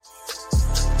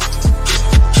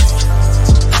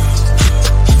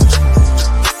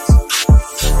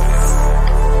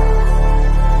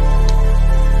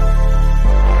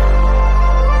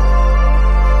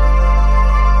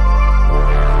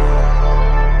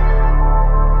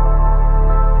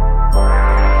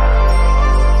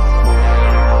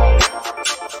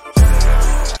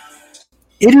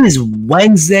It is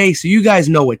Wednesday, so you guys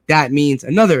know what that means.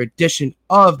 Another edition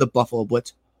of the Buffalo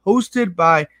Blitz, hosted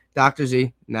by Dr.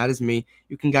 Z, and that is me.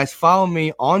 You can guys follow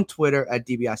me on Twitter at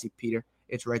DiBiasePeter.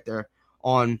 It's right there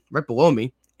right below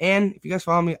me. And if you guys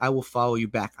follow me, I will follow you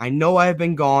back. I know I have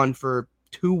been gone for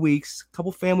 2 weeks, a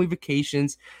couple family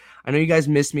vacations. I know you guys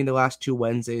missed me the last 2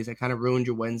 Wednesdays. I kind of ruined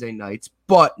your Wednesday nights,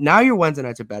 but now your Wednesday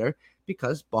nights are better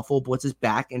because Buffalo Blitz is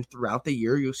back, and throughout the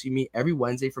year, you'll see me every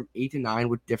Wednesday from 8 to 9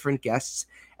 with different guests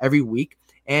every week.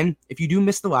 And if you do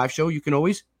miss the live show, you can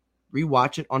always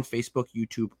rewatch it on Facebook,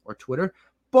 YouTube, or Twitter.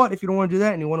 But if you don't want to do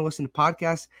that and you want to listen to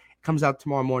podcasts, it comes out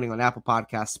tomorrow morning on Apple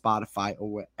Podcasts, Spotify, or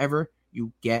wherever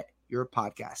you get your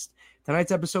podcast.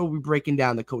 Tonight's episode, we'll be breaking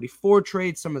down the Cody Ford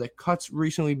trade, some of the cuts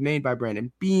recently made by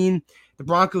Brandon Beane, the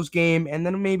Broncos game, and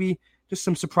then maybe just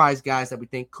some surprise guys that we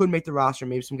think could make the roster,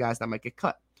 maybe some guys that might get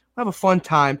cut. We'll have a fun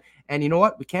time. And you know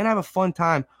what? We can't have a fun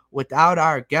time without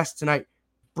our guest tonight.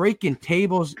 Breaking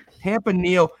tables, Tampa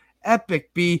Neal,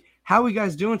 Epic B. How are you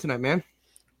guys doing tonight, man?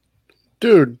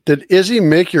 Dude, did Izzy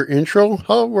make your intro?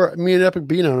 How were me and Epic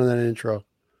B on that intro?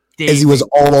 Izzy was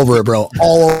all over it, bro.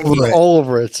 All over it. All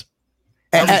over it.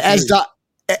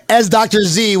 As Dr.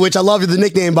 Z, which I love the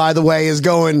nickname, by the way, is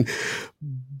going,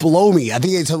 blow me. I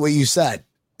think that's what you said.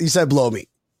 You said blow me.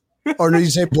 Or no, you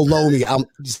say below me. I'm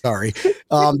sorry.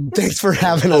 Thanks for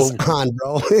having us on,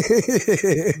 bro.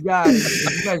 You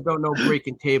guys don't know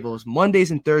Breaking Tables. Mondays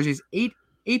and Thursdays, 8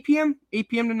 p.m. 8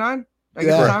 p.m. to 9. I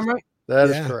get the time right? That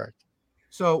is correct.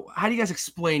 So how do you guys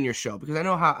explain your show? Because I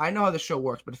know how the show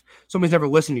works, but if somebody's never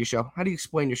listened to your show, how do you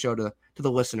explain your show to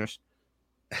the listeners?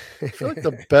 I feel like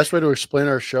the best way to explain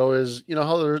our show is, you know,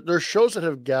 how there's shows that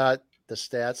have got the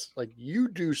stats. Like, you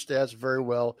do stats very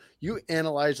well. You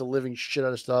analyze the living shit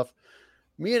out of stuff.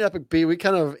 Me and Epic B, we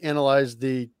kind of analyze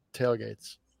the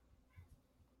tailgates.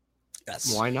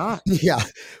 Yes. Why not? Yeah,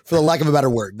 for the lack of a better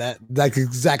word, that's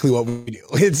exactly what we do.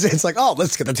 It's like, oh,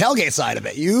 let's get the tailgate side of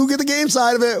it. You get the game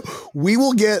side of it. We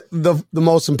will get the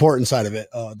most important side of it,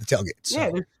 the tailgate. So.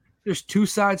 Yeah, there's 2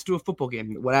 sides to a football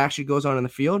game. What actually goes on in the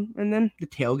field, and then the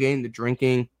tailgate, the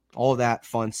drinking, all that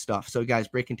fun stuff. So, guys,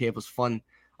 Breaking Tables, fun.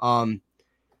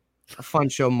 A fun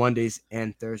show Mondays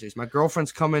and Thursdays. My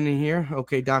girlfriend's coming in here.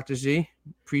 Okay, Dr. Z.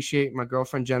 Appreciate my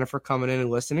girlfriend Jennifer coming in and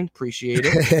listening. Appreciate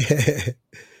it.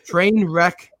 Train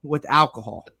wreck with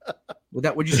alcohol.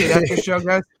 Would you say that's your show,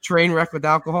 guys? Train wreck with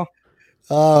alcohol?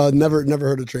 Never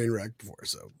heard of train wreck before.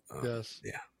 So yes.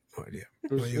 Yeah. No idea.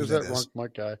 Who's that Runk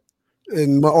Mike guy?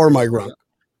 Or Mike Runk.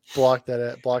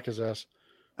 Block his ass.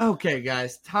 Okay,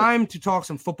 guys, time to talk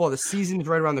some football. The season is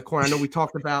right around the corner. I know we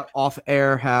talked about off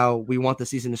air how we want the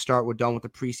season to start. We're done with the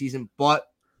preseason, but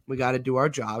we got to do our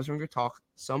jobs. We're going to talk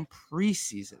some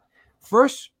preseason.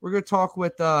 First, we're going to talk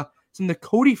with some of the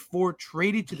Cody Ford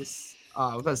traded to the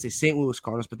I was about to say St. Louis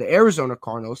Cardinals, but the Arizona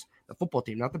Cardinals, the football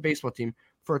team, not the baseball team,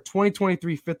 for a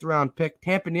 2023 fifth-round pick.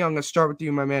 Tampa Neal, I'm going to start with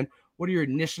you, my man. What are your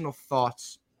initial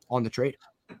thoughts on the trade?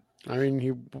 I mean,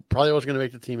 he probably wasn't going to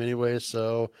make the team anyway,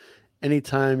 so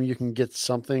anytime you can get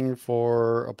something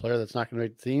for a player that's not going to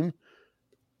make the team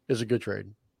is a good trade.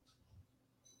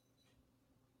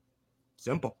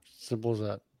 Simple as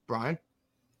that. Brian?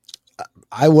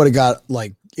 I would have got,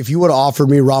 like, if you would have offered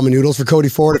me ramen noodles for Cody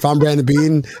Ford, if I'm Brandon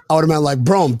Beane, I would have been like,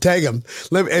 bro, tag him.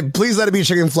 And please let it be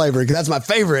chicken flavored, because that's my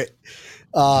favorite.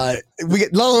 We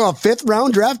get a 5th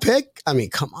round draft pick. I mean,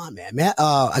 come on, man. Matt,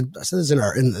 I said this in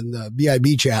the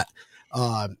BIB chat.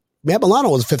 Matt Milano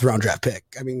was a 5th round draft pick.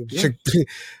 I mean, yeah.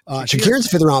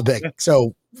 Shakir's a 5th round pick.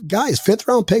 So, guys, 5th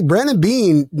round pick. Brandon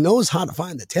Beane knows how to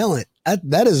find the talent.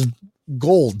 That is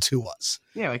gold to us.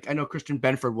 Yeah, like I know Christian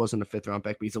Benford wasn't a 5th round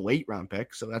pick, but he's a late round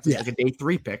pick. So that's like a day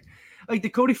 3 pick. Like the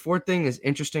Cody Ford thing is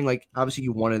interesting. Like obviously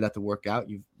you wanted that to work out.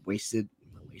 You've wasted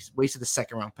the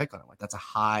 2nd round pick on it. Like that's a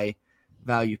high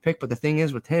value pick. But the thing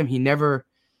is with him, he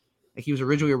was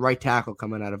originally a right tackle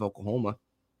coming out of Oklahoma,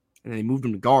 and then they moved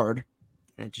him to guard,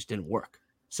 and it just didn't work.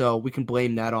 So we can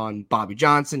blame that on Bobby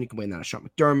Johnson. You can blame that on Sean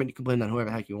McDermott. You can blame that on whoever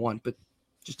the heck you want, but it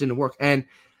just didn't work. And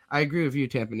I agree with you,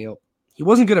 Tampa Neal. He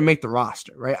wasn't going to make the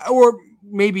roster, right? Or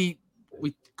maybe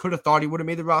we could have thought he would have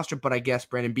made the roster, but I guess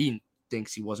Brandon Beane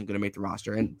thinks he wasn't going to make the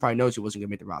roster and probably knows he wasn't going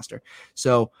to make the roster.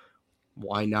 So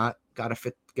why not get a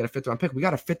 5th round pick? We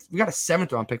got a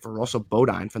 7th round pick for Russell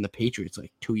Bodine from the Patriots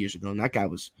like 2 years ago, and that guy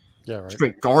was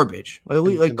straight garbage.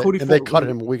 Cody Ford, they cut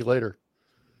him a week later.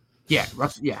 Yeah,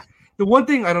 yeah. The one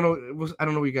thing I don't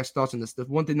know what you guys' thoughts on this. The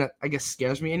one thing that I guess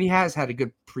scares me, and he has had a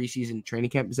good preseason training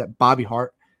camp, is that Bobby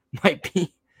Hart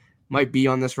might be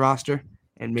on this roster,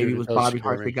 and maybe was Bobby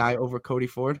Hart the guy over Cody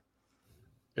Ford?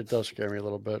 It does scare me a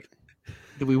little bit.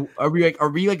 Are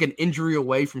we like an injury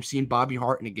away from seeing Bobby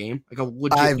Hart in a game? Like a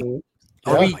legit game?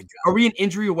 Are we an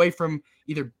injury away from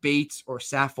either Bates or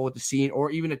Saffold at the scene,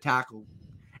 or even a tackle?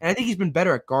 And I think he's been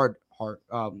better at guard Hart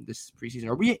this preseason.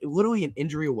 Are we literally an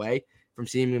injury away from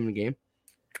seeing him in the game?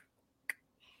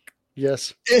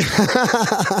 Yes.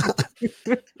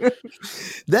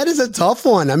 That is a tough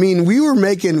one. I mean,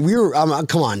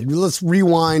 come on, let's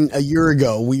rewind a year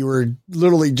ago. We were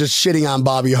literally just shitting on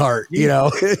Bobby Hart, you know,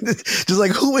 just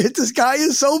like, who hit this guy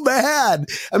is so bad.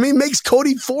 I mean, makes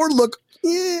Cody Ford look,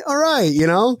 all right, you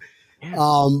know?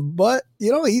 Yeah. But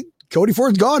you know, Cody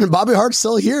Ford's gone and Bobby Hart's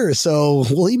still here. So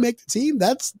will he make the team?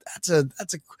 There's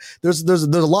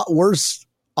a lot worse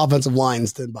offensive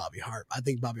lines than Bobby Hart. I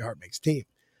think Bobby Hart makes team.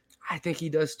 I think he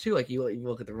does too. Like you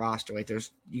look at the roster, like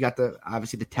you got the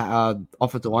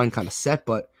offensive line kind of set,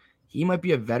 but he might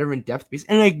be a veteran depth piece.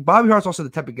 And like Bobby Hart's also the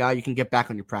type of guy you can get back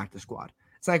on your practice squad.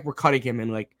 It's like we're cutting him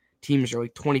and like teams are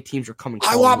like 20 teams are coming.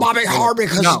 I want Bobby Hart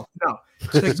because no.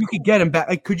 So like, you could get him back.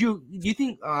 Like, do you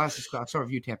think? Sorry,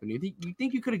 if you Tampa. Do you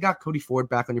think you could have got Cody Ford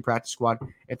back on your practice squad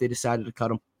if they decided to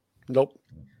cut him? Nope.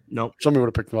 Somebody would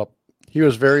have picked him up. He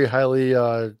was very highly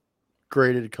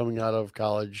graded coming out of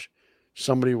college.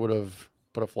 Somebody would have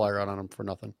put a flyer out on him for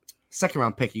nothing. Second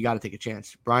round pick, you got to take a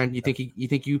chance. Brian, you think he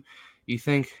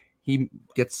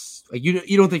gets like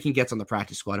you don't think he gets on the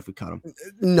practice squad if we cut him?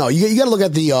 No, you got to look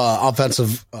at the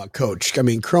offensive coach. I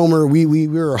mean, Cromer, we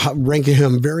were ranking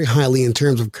him very highly in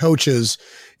terms of coaches.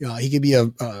 He could be a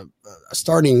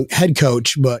starting head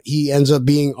coach, but he ends up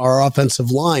being our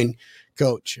offensive line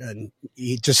coach. And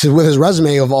he just with his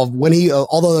resume of when he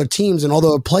all the other teams and all the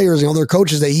other players and other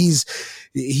coaches that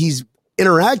he's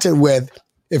interacted with,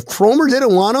 if Cromer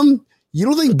didn't want him, you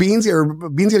don't think Bean's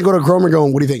gonna go to Cromer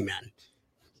going, what do you think,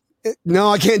 man? No,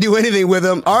 I can't do anything with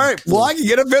him. All right, well, I can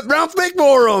get a 5th round pick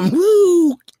for him.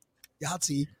 Woo!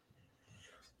 Yahtzee.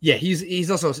 Yeah, he's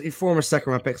also a former 2nd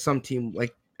round pick. Some team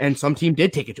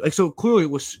did take it. Like, so clearly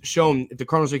it was shown if the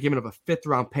Cardinals are giving up a 5th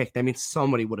round pick, that means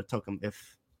somebody would have took him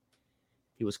if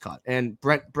he was cut. And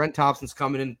Brent Thompson's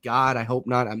coming in. God, I hope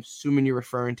not. I'm assuming you're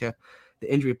referring to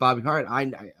the injury of Bobby Hart.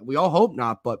 We all hope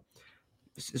not, but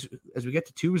as we get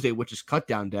to Tuesday, which is cut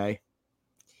down day,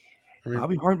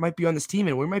 Bobby Hart might be on this team,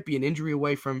 and we might be an injury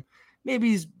away from maybe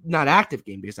he's not active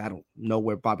game because I don't know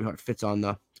where Bobby Hart fits on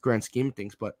the grand scheme of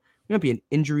things, but we might be an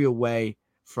injury away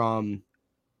from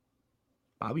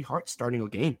Bobby Hart starting a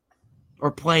game or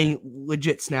playing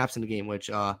legit snaps in the game, which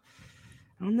I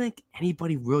don't think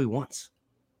anybody really wants.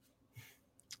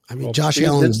 I mean, Josh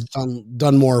Allen's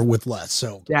done more with less,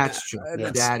 so that's true.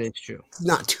 That is true.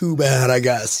 Not too bad, I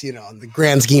guess. You know, in the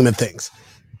grand scheme of things.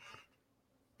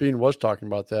 Bean was talking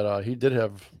about that. He did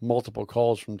have multiple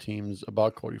calls from teams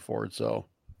about Cody Ford. So,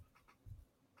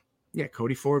 yeah,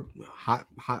 Cody Ford, hot,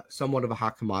 somewhat of a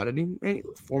hot commodity.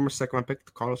 Former 2nd round pick.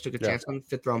 The Cardinals took a chance on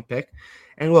the 5th round pick,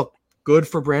 and look, good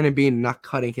for Brandon Bean not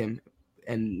cutting him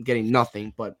and getting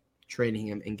nothing, but trading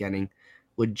him and getting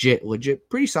legit,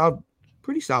 pretty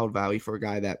solid value for a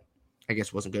guy that I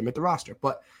guess wasn't going to make the roster.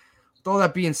 But with all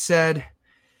that being said,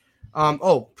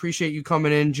 appreciate you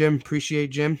coming in, Jim.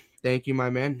 Appreciate Jim. Thank you, my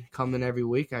man. Coming every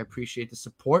week. I appreciate the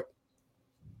support.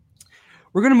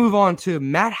 We're going to move on to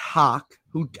Matt Haack,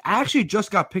 who actually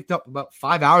just got picked up about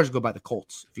 5 hours ago by the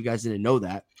Colts. If you guys didn't know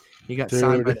that, he got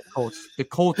signed by the Colts. The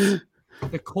Colts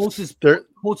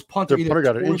punter. Their punter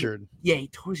got injured. Yeah, he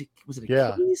tore his, was it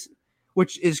Achilles? Yeah.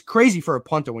 Which is crazy for a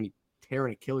punter when you tear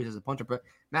an Achilles as a punter. But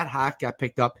Matt Haack got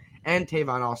picked up, and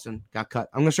Tavon Austin got cut.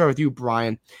 I'm going to start with you,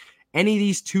 Brian. Any of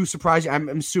these two surprise you? I'm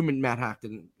assuming Matt Haack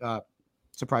didn't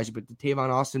surprise you, but did Tavon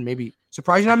Austin maybe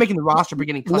surprise you? Not making the roster, but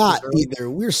getting cut. Not either.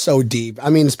 We're so deep. I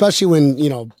mean, especially when, you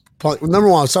know, Punk, number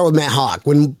one, I'll start with Matt Haack.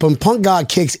 When Punk God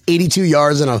kicks 82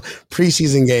 yards in a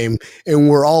preseason game, and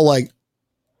we're all like,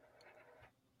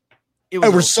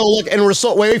 we're so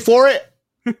wait for it.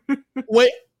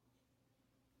 Wait.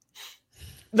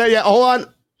 Yeah, hold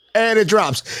on. And it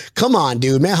drops. Come on,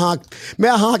 dude. Matt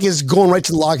Haack is going right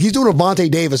to the lock. He's doing a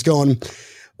Vontae Davis going,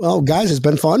 well, guys, it's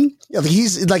been fun.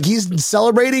 He's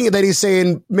celebrating, and then he's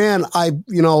saying, man, I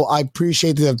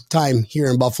appreciate the time here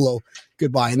in Buffalo.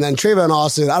 Goodbye. And then Tavon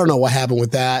Austin, I don't know what happened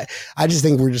with that. I just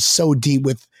think we're just so deep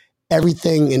with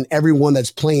everything and everyone that's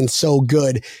playing so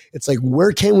good. It's like,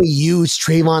 where can we use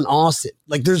Tavon Austin?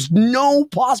 Like, there's no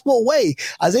possible way.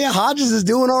 Isaiah Hodgins is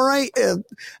doing all right.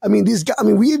 I mean,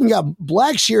 we even got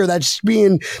Blackshear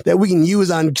that we can use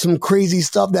on some crazy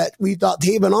stuff that we thought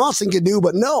Tavon Austin could do,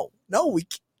 but no, we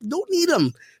don't need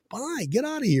him. Bye, get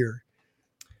out of here.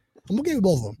 I'm okay with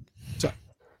both of them. So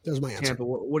there's my answer. Tampa,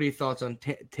 what are your thoughts on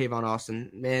Tavon Austin?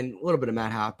 Man, a little bit of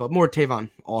Matt Haack, but more Tavon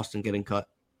Austin getting cut.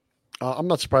 I'm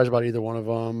not surprised about either one of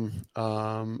them.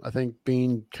 I think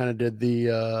Bean kind of did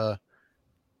the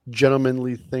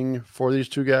gentlemanly thing for these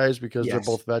two guys because they're Yes.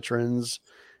 both veterans,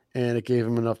 and it gave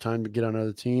them enough time to get on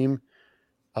another team.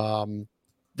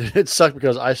 It sucked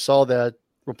because I saw that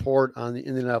report on the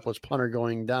Indianapolis punter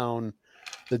going down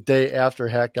the day after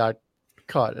Hack got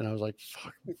cut, and I was like,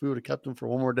 "Fuck! If we would have kept him for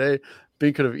one more day,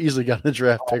 Bing could have easily gotten a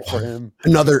draft pick for him."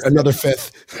 Another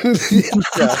fifth.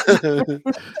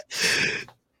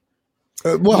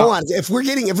 Well, hold on. If we're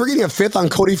getting a fifth on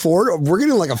Cody Ford, we're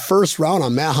getting like a first round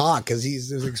on Matt Hawk because he's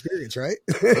his experience, right?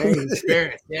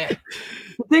 Experience, yeah.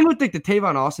 The thing with like the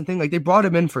Tavon Austin thing, like they brought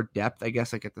him in for depth, I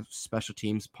guess, like at the special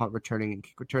teams, punt returning and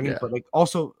kick returning, but like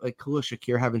also like Khalil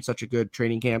Shakir having such a good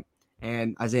training camp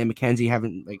and Isaiah McKenzie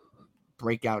having like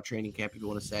breakout training camp, if you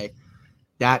want to say,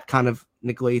 that kind of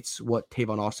neglects what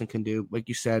Tavon Austin can do. Like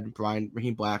you said, Brian,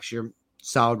 Raheem Blackshear,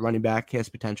 solid running back, he has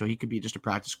potential. He could be just a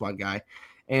practice squad guy.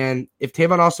 And if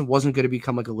Tavon Austin wasn't going to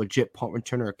become like a legit punt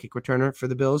returner or kick returner for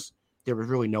the Bills, there was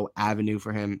really no avenue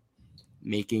for him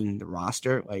making the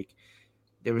roster. Like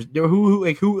we're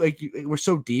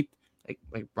so deep,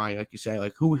 like Brian, like you say,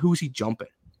 like who's he jumping?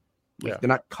 Like they're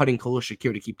not cutting Khalil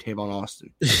Shakir to keep Tavon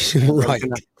Austin, right?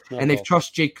 And they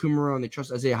trust Jake Kumaro and they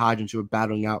trust Isaiah Hodgins, who are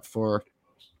battling out for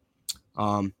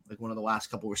like one of the last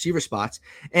couple receiver spots.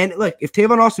 And like if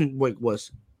Tavon Austin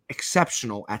was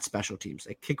exceptional at special teams,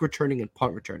 like kick returning and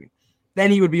punt returning,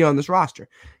 then he would be on this roster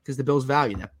because the Bills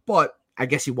value that. But I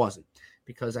guess he wasn't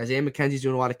because Isaiah McKenzie's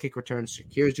doing a lot of kick returns,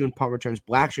 Shakir's doing punt returns,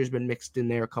 Blackshear's been mixed in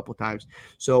there a couple times.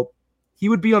 So he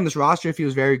would be on this roster if he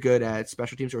was very good at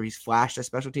special teams or he's flashed at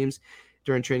special teams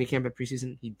during training camp and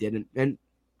preseason. He didn't. And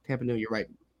Tampa knew, you're right,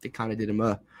 they kind of did him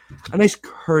a nice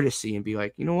courtesy and be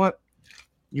like, you know what?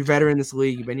 You're veteran in this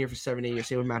league. You've been here for 7 8 years.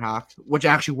 Same with Matt Hawk, which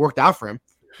actually worked out for him.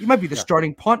 He might be the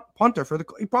starting punter for the.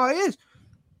 He probably is.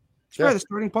 He's probably the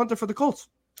starting punter for the Colts.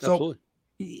 So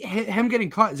him getting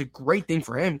cut is a great thing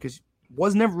for him because he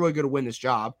was never really going to win this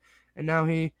job, and now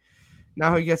he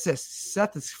gets this.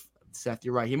 Seth,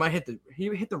 you're right. He might hit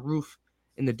the roof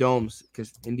in the domes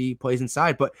because Indy plays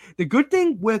inside. But the good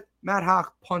thing with Matt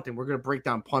Hawk punting, we're going to break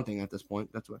down punting at this point.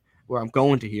 That's where I'm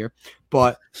going to here.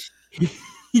 But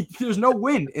there's no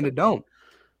wind in a dome.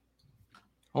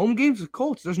 Home games with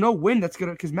Colts, there's no wind that's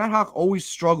gonna, because Matt Hawk always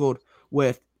struggled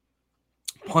with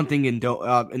punting in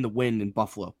the wind in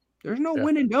Buffalo. There's no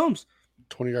wind in domes.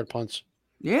 20-yard punts.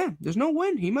 Yeah, there's no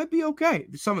wind. He might be okay.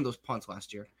 Some of those punts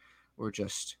last year were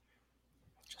just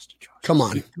come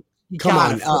on.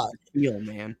 Feel,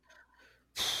 man.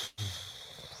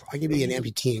 I can be an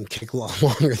amputee and kick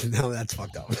longer than that. That's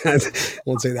fucked up.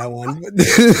 Won't say that one,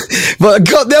 but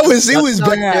it was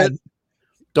bad.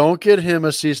 Don't get him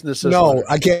a cease and desist. No,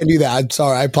 I can't do that. I'm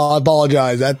sorry. I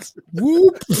apologize. That's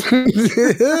whoop.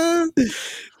 This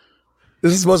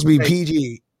is supposed to be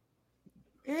PG.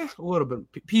 A little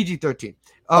bit PG-13.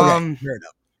 Okay, fair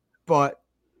enough. But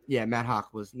yeah, Matt Hawk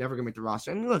was never gonna make the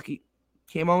roster. And look, he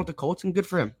came on with the Colts, and good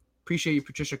for him. Appreciate you,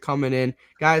 Patricia, coming in,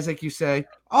 guys. Like you say,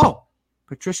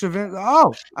 Patricia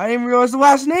I didn't realize the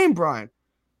last name, Brian.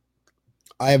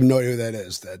 I have no idea who that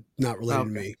is. That's not related to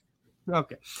me.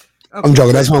 Okay. I'm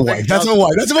joking. That's my wife. That's my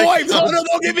wife. Oh, no,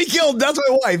 don't get me killed. That's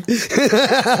my wife.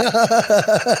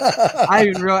 I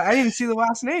didn't see the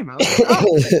last name. I was like,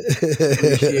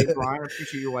 appreciate it, Brian. I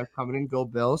appreciate your wife coming in. Go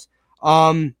Bills.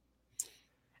 And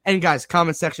guys,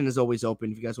 comment section is always open.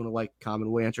 If you guys want to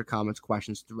comment, we'll answer comments,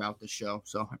 questions throughout the show.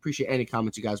 So I appreciate any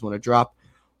comments you guys want to drop.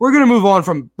 We're going to move on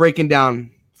from breaking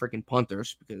down freaking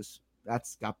punters because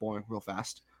that's got boring real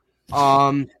fast.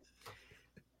 We're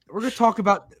going to talk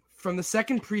about from the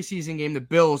second preseason game, the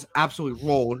Bills absolutely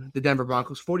rolled the Denver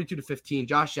Broncos 42-15.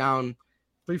 Josh Allen,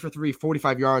 3 for 3,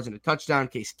 45 yards and a touchdown.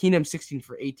 Case Keenum, 16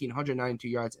 for 18, 192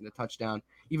 yards and a touchdown.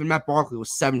 Even Matt Barkley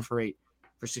was 7 for 8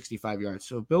 for 65 yards.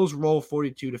 So Bills roll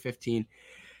 42-15.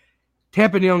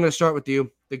 Tampa Neal, I'm going to start with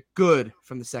you. The good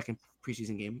from the second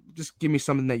preseason game. Just give me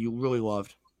something that you really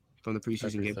loved from the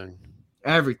preseason game.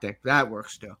 Everything. That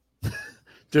works too.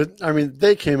 Dude, I mean,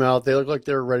 they came out. They looked like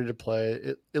they were ready to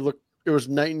play. It was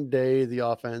night and day, the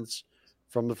offense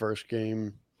from the first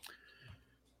game.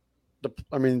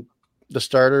 The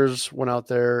starters went out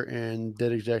there and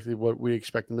did exactly what we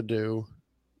expect them to do.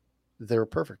 They were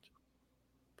perfect.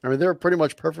 I mean, they were pretty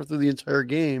much perfect through the entire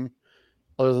game,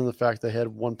 other than the fact they had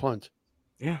one punt.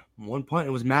 Yeah, one punt.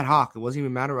 It was Matt Hawk. It wasn't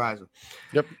even Matt Araiza.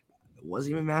 Yep. It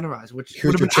wasn't even Matt Araiza, which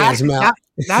here's your chance, Matt.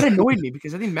 That annoyed me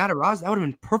because I think Matt Araiza, that would have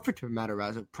been perfect for Matt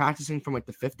Araiza, practicing from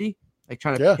the 50,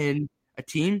 trying to pin a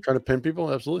team. Trying to pin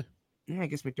people? Absolutely. Yeah, I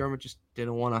guess McDermott just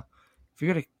didn't want to. If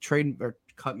you're going to trade or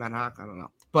cut Matt Hawk, I don't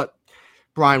know. But,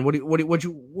 Brian, what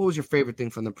was your favorite thing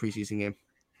from the preseason game?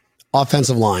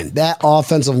 offensive line. That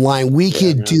offensive line, we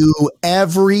could do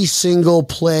every single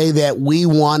play that we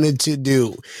wanted to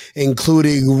do,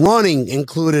 including running,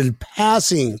 included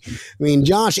passing. I mean,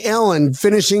 Josh Allen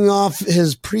finishing off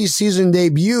his preseason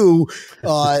debut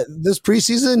this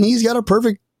preseason, he's got a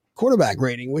perfect quarterback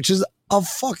rating, which is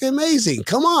fucking amazing.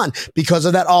 Come on, because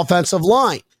of that offensive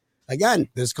line. Again,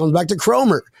 this comes back to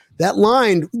Cromer. That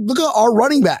line, look at our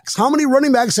running backs. How many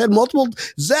running backs had multiple?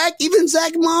 Zach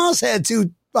Moss had 2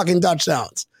 fucking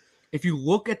touchdowns. If you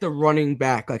look at the running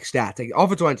back stats,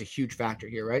 offensive line's a huge factor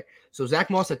here, right? So Zach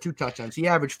Moss had 2 touchdowns. He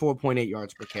averaged 4.8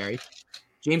 yards per carry.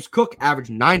 James Cook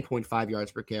averaged 9.5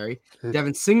 yards per carry.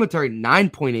 Devin Singletary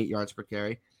 9.8 yards per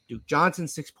carry. Duke Johnson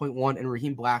 6.1 and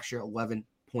Raheem Blackshear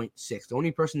 11.6. The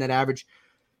only person that averaged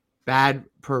bad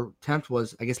per attempt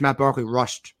was, I guess, Matt Barkley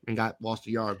rushed and lost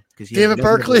a yard because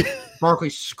Barkley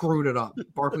screwed it up.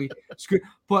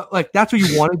 But that's what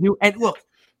you want to do. And look,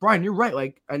 Brian, you're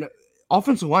right. An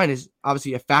offensive line is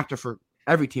obviously a factor for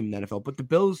every team in the NFL, but the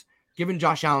Bills, giving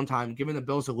Josh Allen time, giving the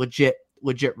Bills a legit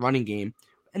running game,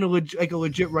 and a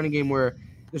legit running game where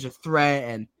there's a threat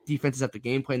and defenses have the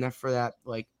game plan for that.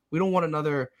 We don't want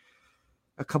a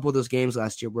couple of those games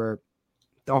last year where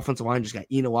the offensive line just got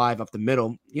eaten alive up the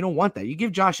middle. You don't want that. You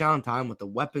give Josh Allen time with the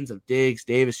weapons of Diggs,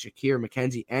 Davis, Shakir,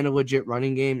 McKenzie, and a legit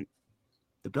running game.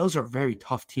 The Bills are a very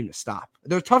tough team to stop.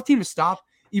 They're a tough team to stop,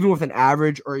 even with an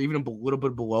average or even a little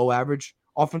bit below average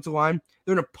offensive line.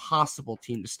 They're an impossible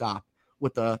team to stop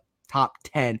with the top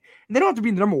 10. And they don't have to be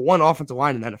the number 1 offensive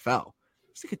line in the NFL.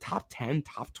 It's a top 10,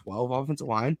 top 12 offensive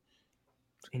line.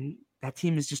 And that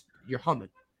team is just, you're humming.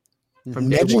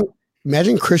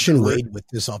 Imagine Christian Wade with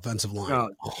this offensive line.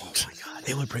 Oh my God.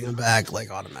 They would bring him back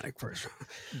automatic first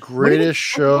round. Greatest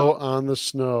show on the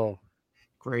snow.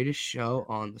 Greatest show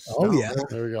on the snow. Oh, yeah.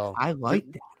 There we go. I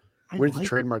like that. We need to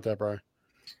trademark that, Brian.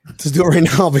 Let's do it right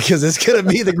now because it's going to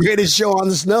be the greatest show on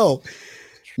the snow.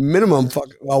 Minimum.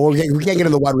 We can't get into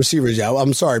the wide receivers yet.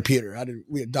 I'm sorry, Peter.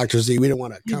 Dr. Z, we didn't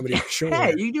want to comedy show.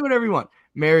 Hey, you can do whatever you want.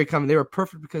 Mary coming. They were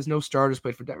perfect because no starters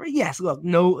played for Denver. Yes, look,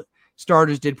 no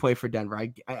starters did play for Denver.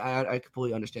 I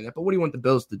completely understand that. But what do you want the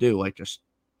Bills to do? Just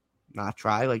not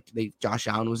try? Josh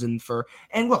Allen was in for,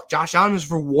 and look, Josh Allen was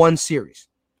for 1 series.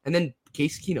 And then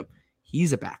Case Keenum,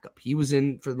 he's a backup. He was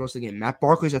in for most of the game. Matt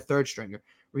Barkley's a 3rd stringer.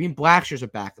 Raheem Blackshear's a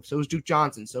backup. So is Duke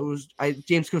Johnson. So is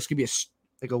James Cook could be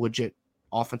a legit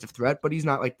offensive threat, but he's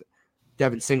not like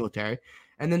Devin Singletary.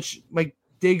 And then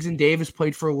Diggs and Davis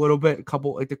played for a little bit, a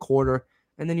couple the quarter.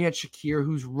 And then you had Shakir,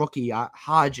 who's rookie,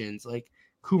 Hodgins,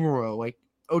 Kumaro,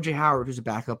 OJ Howard, who's a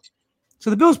backup. So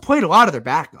the Bills played a lot of their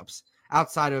backups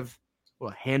outside of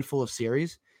a handful of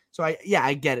series. So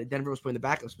I get it. Denver was playing the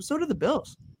backups, but so did the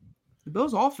Bills. The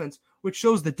Bills offense, which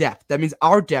shows the depth. That means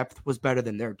our depth was better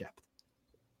than their depth.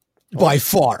 By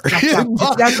far.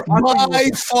 By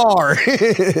far.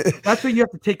 That's what you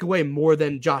have to take away more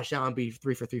than Josh Allen be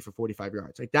 3 for 3 for 45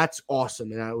 yards. That's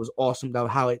awesome. And that was awesome.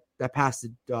 That pass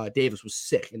to Davis was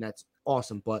sick, and that's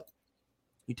awesome. But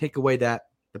you take away that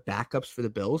the backups for the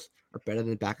Bills are better than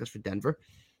the backups for Denver.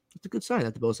 It's a good sign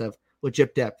that the Bills have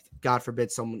legit depth. God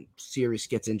forbid someone serious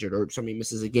gets injured or somebody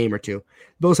misses a game or two.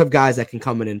 The Bills have guys that can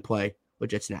come in and play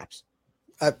legit snaps.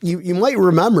 You might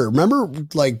remember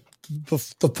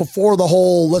before the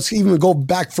whole, let's even go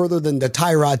back further than the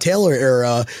Tyrod Taylor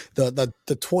era,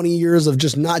 the 20 years of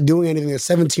just not doing anything, a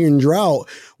 17 drought,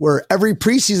 where every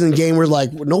preseason game we're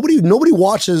nobody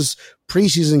watches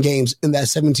preseason games in that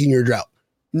 17-year drought.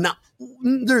 No,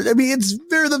 it's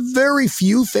very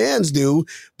few fans do,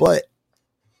 but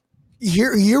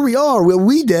here we are. Well,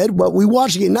 we did, but we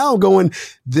watching it now going,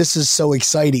 this is so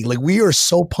exciting. We are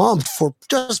so pumped for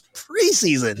just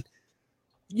preseason.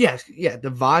 Yes, yeah, the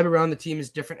vibe around the team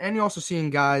is different. And you're also seeing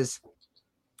guys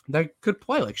that could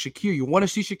play like Shakir. You want to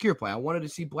see Shakir play. I wanted to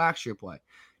see Blackshear play.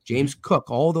 James Cook,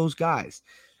 all those guys.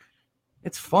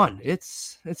 It's fun.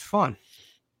 It's fun.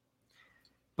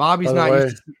 Bobby's not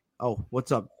used to... Oh,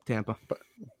 what's up, Tampa?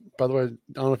 By the way, I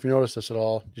don't know if you noticed this at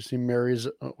all. Did you see Mary's...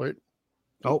 Oh, wait.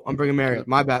 Oh, I'm bringing Mary.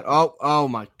 My bad. Oh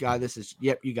my God. This is...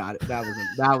 Yep, you got it. That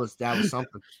was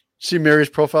something. See Mary's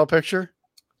profile picture?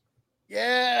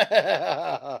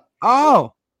 Yeah.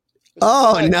 Oh,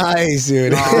 nice,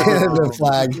 dude. The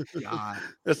flag. God.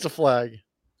 It's a flag.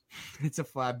 It's a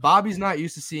flag. Bobby's not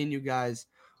used to seeing you guys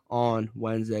on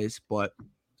Wednesdays, but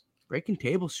breaking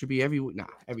tables should be every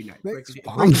night. Breaking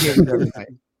tables every night.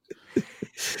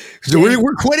 So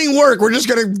we're quitting work. We're just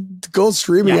gonna go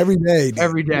streaming every day. Dude.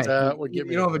 Every day. You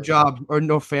don't have a job or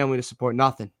no family to support.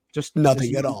 Nothing. Just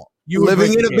nothing at all. You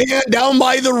living in a van down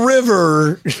by the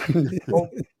river. Well,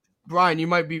 Brian, you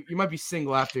might be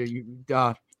single after you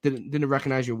didn't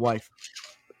recognize your wife.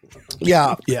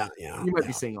 Yeah. You might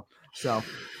be single. So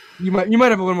you might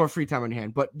have a little more free time on your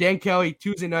hand. But Dan Kelly,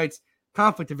 Tuesday nights,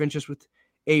 conflict of interest with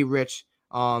A. Rich.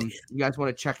 You guys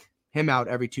want to check him out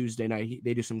every Tuesday night.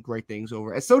 They do some great things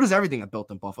over. And so does everything at Built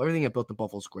in Buffalo. Everything at Built in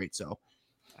Buffalo is great. So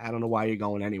I don't know why you're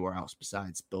going anywhere else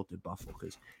besides Built in Buffalo,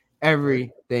 because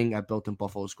everything at Built in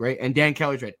Buffalo is great. And Dan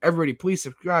Kelly's right. Everybody, please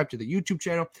subscribe to the YouTube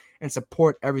channel and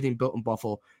support everything Built in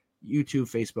Buffalo,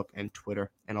 YouTube, Facebook, and Twitter,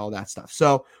 and all that stuff.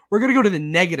 So we're going to go to the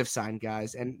negative side,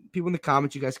 guys. And people in the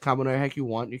comments, you guys comment whatever the heck you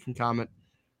want. You can comment,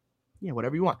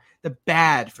 whatever you want. The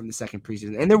bad from the second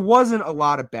preseason. And there wasn't a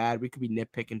lot of bad. We could be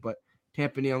nitpicking, but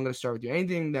Tampa Neal, I'm going to start with you.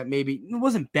 Anything that maybe it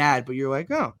wasn't bad, but you're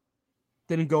like, oh,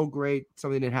 didn't go great.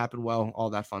 Something didn't happen well. All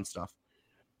that fun stuff.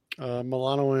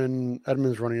 Milano and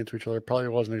Edmonds running into each other probably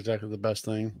wasn't exactly the best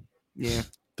thing. Yeah.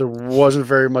 There wasn't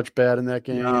very much bad in that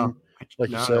game,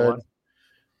 you said.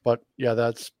 But, yeah,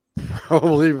 that's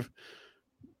probably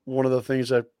one of the things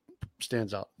that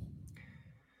stands out.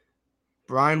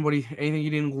 Brian, anything you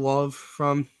didn't love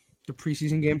from the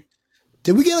preseason game?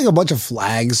 Did we get like a bunch of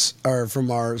flags, or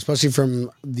especially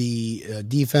from the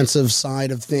defensive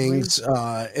side of things?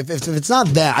 If it's not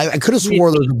that, I could have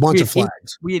swore there was a bunch of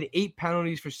flags. We had 8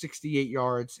 penalties for 68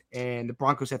 yards, and the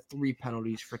Broncos had 3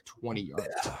 penalties for 20 yards.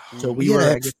 So we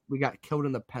got killed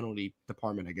in the penalty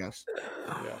department, I guess.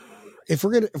 Yeah. If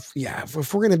we're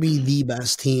gonna be the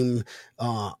best team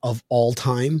of all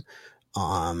time,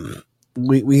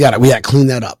 we got to clean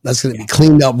that up. That's gonna be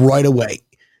cleaned up right away.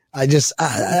 I didn't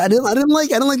like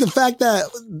the fact that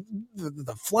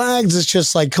the flags. It's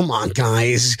just like, come on,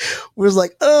 guys. We're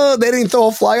like, oh, they didn't throw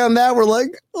a flag on that. We're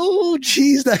like, oh,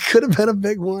 geez, that could have been a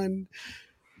big one.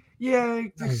 Yeah,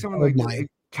 someone like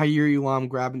Kaiir Elam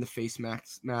grabbing the face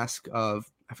mask of,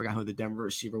 I forgot who the Denver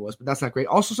receiver was, but that's not great.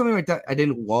 Also, something like that I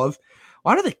didn't love. A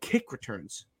lot of the kick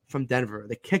returns from Denver,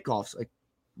 the kickoffs,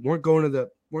 weren't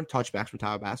touchbacks from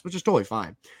Tyler Bass, which is totally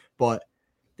fine, but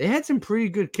they had some pretty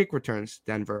good kick returns,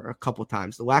 Denver, a couple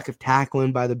times. The lack of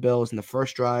tackling by the Bills in the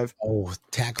first drive. Oh,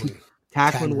 tackling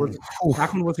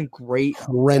wasn't great.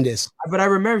 Horrendous. But I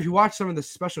remember, if you watch some of the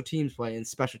special teams play, and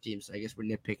special teams, I guess we're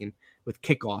nitpicking with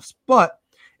kickoffs. But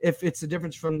if it's the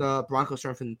difference from the Broncos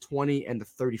starting from the 20 and the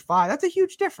 35, that's a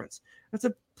huge difference. That's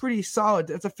a pretty solid.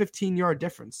 That's a 15-yard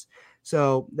difference.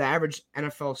 So the average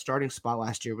NFL starting spot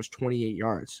last year was 28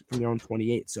 yards from their own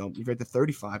 28. So if you're at the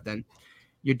 35, then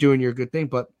you're doing your good thing,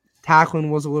 but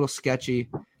tackling was a little sketchy.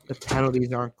 The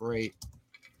penalties aren't great.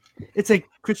 It's like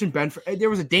Christian Benford. There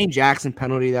was a Dane Jackson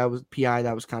penalty that was PI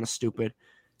that was kind of stupid.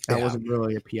 That wasn't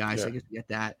really a PI, so I guess you get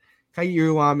that. Kaiir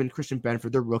Elam and Christian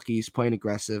Benford, they're rookies playing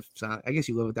aggressive, so I guess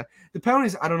you live with that. The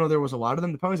penalties, I don't know, there was a lot of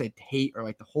them. The penalties I hate are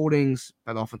like the holdings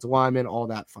by the offensive lineman, all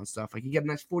that fun stuff. Like you get a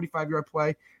nice 45-yard play,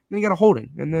 and then you got a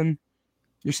holding, and then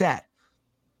you're sad.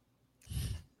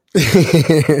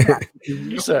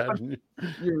 You're sad.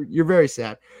 You're very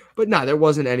sad. But no, there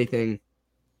wasn't anything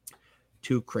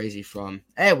too crazy from.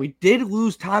 Hey, we did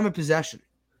lose time of possession.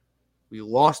 We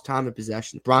lost time of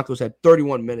possession. The Broncos had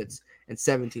 31 minutes and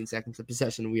 17 seconds of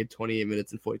possession. We had 28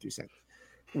 minutes and 43 seconds.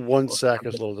 One sack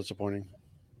is a little disappointing.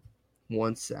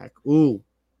 One sack. Ooh.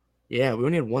 Yeah, we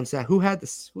only had one sack. Who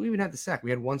even had the sack? We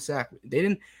had one sack. They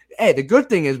didn't. Hey, the good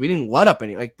thing is we didn't let up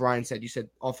any. Like Brian said, you said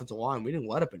offensive line. We didn't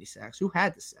let up any sacks. Who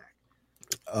had the sack?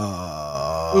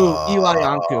 Eli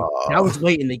Ankou. That was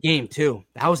late in the game too.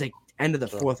 That was like end of the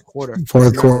fourth quarter.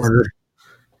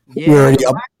 Yeah, we're already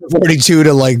up 42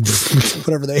 to like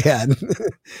whatever they had.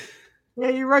 Yeah,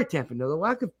 you're right, Tampa. No, the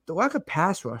lack of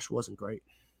pass rush wasn't great.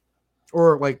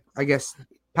 Or like I guess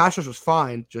pass rush was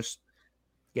fine. Just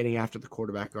getting after the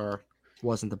quarterback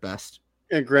wasn't the best.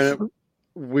 And granted,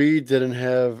 we didn't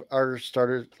have our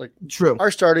starters true.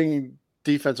 Our starting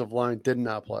defensive line did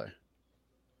not play.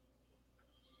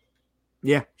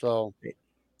 Yeah. So.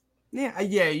 Yeah.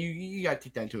 You got to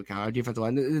take that into account. Our defensive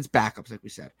line, it's backups, like we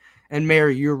said. And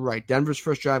Mary, you're right. Denver's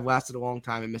first drive lasted a long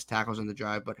time and missed tackles on the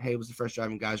drive. But hey, it was the first drive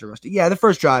and guys are rusty. Yeah, the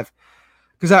first drive,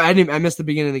 because I missed the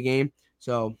beginning of the game,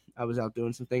 so I was out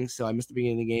doing some things. So I missed the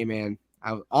beginning of the game, and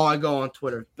I go on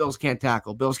Twitter. Bills can't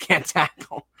tackle. Bills can't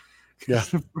tackle. Yeah.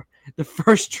 The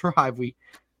first drive, we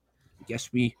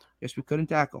couldn't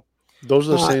tackle. Those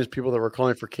are the same people that were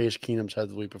calling for Case Keenum's head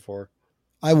the week before.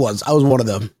 I was one of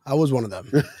them.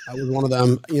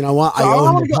 You know what? So I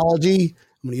owe an apology.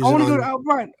 I want to go,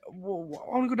 Brian. I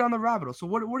want to go down the rabbit hole. So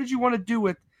what did you want to do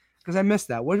with? Because I missed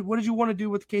that. What did you want to do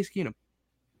with Case Keenum?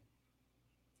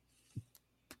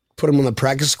 Put him on the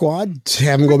practice squad.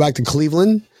 Have him go back to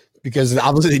Cleveland because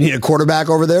obviously they need a quarterback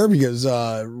over there because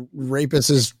Rapist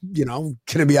is going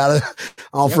to be out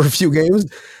for a few games.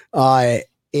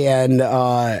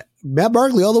 Matt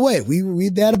Barkley all the way. We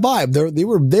had a vibe. They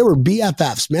were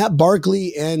BFFs. Matt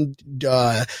Barkley and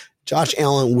Josh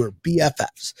Allen were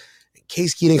BFFs.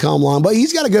 Case Keenum come along, but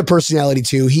he's got a good personality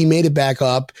too. He made it back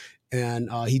up, and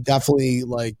he definitely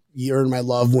he earned my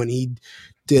love when he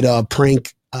did a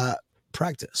prank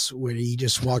practice where he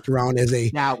just walked around as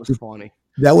a. That was funny.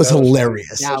 That was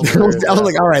hilarious. I was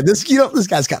like, all right, this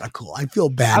guy's kind of cool. I feel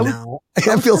bad now.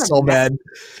 I feel so bad.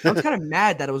 I was kind of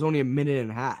mad that it was only a minute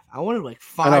and a half. I wanted like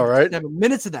 5 to 7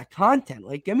 minutes of that content.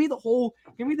 Like, give me the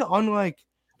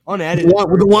unedited.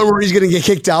 The one where he's gonna get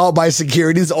kicked out by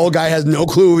security. This old guy has no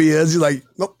clue who he is. He's like,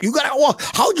 nope, you gotta walk.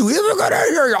 How'd you even get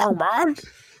in here, young man?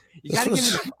 You gotta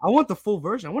give me. I want the full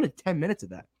version. I wanted 10 minutes of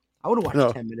that. I would have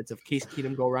watched 10 minutes of Case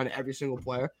Keenum go around to every single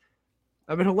player.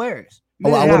 That'd been hilarious.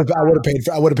 Oh, I would have paid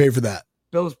for. I would have paid for that.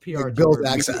 Bill's PR. Bill's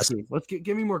access. Let's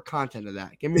give me more content of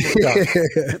that. Give me more.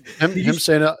 him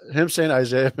saying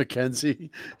Isaiah McKenzie.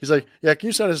 He's like, yeah, can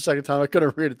you sign it a second time? I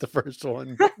couldn't read it the first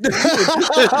one.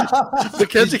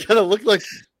 McKenzie kind of looked like,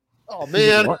 oh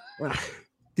man.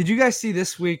 Did you guys see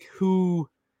this week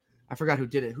I forgot who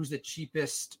did it. Who's the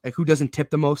cheapest? Like, who doesn't tip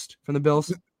the most from the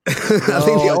Bills? I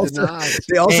think they all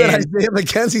said Isaiah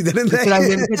McKenzie, didn't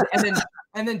they?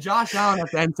 And then Josh Allen at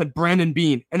the end said Brandon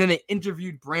Beane. And then they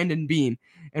interviewed Brandon Beane.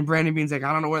 And Brandon Beane's like,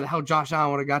 I don't know where the hell Josh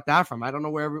Allen would have got that from. I don't know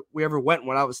where we ever went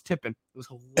when I was tipping. It was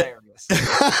hilarious.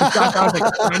 Josh Allen's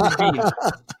like, Brandon Beane.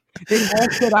 They all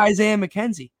said Isaiah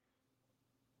McKenzie.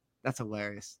 That's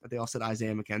hilarious that they all said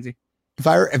Isaiah McKenzie. If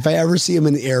I ever see him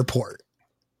in the airport,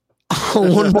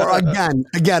 one more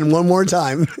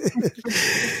time.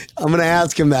 I'm gonna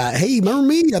ask him that. Hey, remember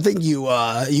me? I think you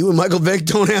and Michael Vick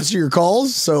don't answer your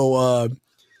calls, so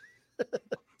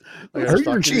I heard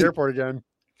you're cheap. Airport again.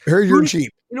 Heard you're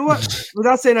cheap. You know what?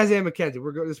 Without saying Isaiah McKenzie,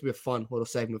 this will be a fun little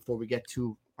segment before we get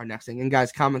to our next thing. And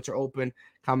guys, comments are open.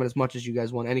 Comment as much as you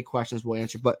guys want. Any questions we'll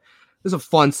answer. But this is a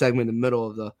fun segment in the middle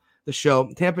of the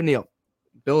show. Tampa Neal,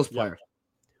 Bills player. Yeah.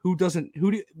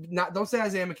 Don't say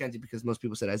Isaiah McKenzie because most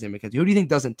people said Isaiah McKenzie. Who do you think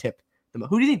doesn't tip the most?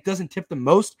 Who do you think doesn't tip the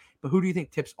most? But who do you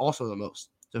think tips also the most?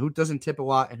 So who doesn't tip a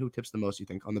lot and who tips the most, you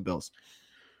think, on the Bills?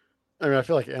 I mean, I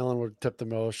feel like Allen would tip the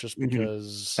most just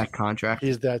because that contract.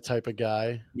 He's that type of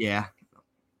guy. Yeah.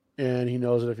 And he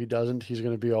knows that if he doesn't, he's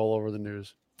going to be all over the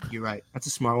news. You're right. That's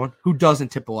a smart one. Who doesn't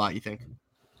tip a lot, you think?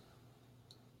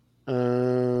 I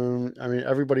mean,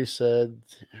 everybody said,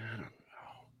 I don't know.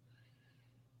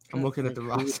 I'm looking at the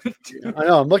roster. I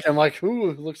know. I'm like,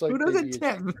 who looks like who doesn't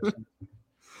tip?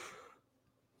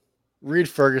 Reed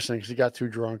Ferguson, because he got too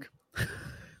drunk.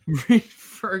 Reed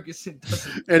Ferguson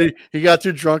doesn't. And he got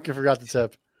too drunk and forgot to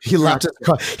tip. He left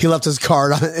his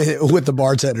card with the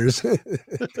bartenders.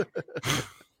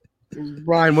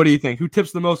 Ryan, what do you think? Who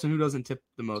tips the most and who doesn't tip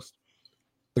the most?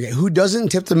 Okay, who doesn't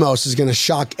tip the most is going to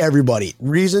shock everybody.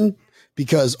 Reason?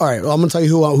 Because, all right, well, I'm going to tell you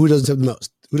who doesn't tip the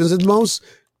most. Who doesn't tip the most?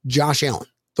 Josh Allen.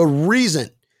 The reason,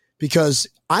 because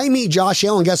I meet Josh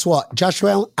Allen, guess what? Josh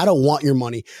Allen, I don't want your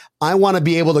money. I want to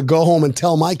be able to go home and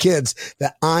tell my kids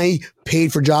that I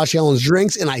paid for Josh Allen's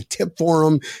drinks and I tipped for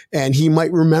him. And he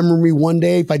might remember me one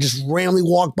day if I just randomly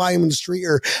walk by him in the street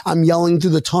or I'm yelling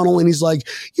through the tunnel and he's like,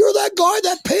 you're that guy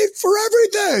that paid for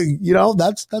everything. You know,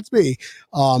 that's me.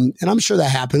 And I'm sure that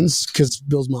happens because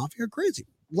Bills Mafia are crazy.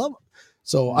 Love them.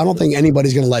 So I don't think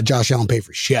anybody's going to let Josh Allen pay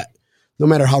for shit. No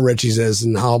matter how rich he is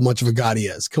and how much of a god he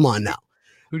is. Come on now.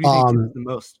 Who do you think tips the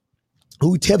most?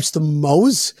 Who tips the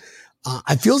most?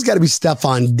 I feel it's got to be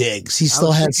Stephon Diggs. He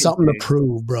still has something to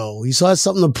prove, bro. He still has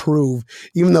something to prove.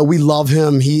 Even though we love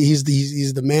him, he's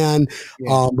the man.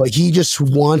 Yeah. But he just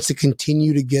wants to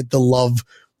continue to get the love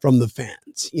from the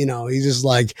fans. You know, he's just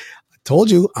like, I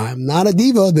told you, I'm not a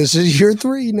diva. This is year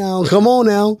 3 now. Come on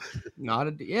now.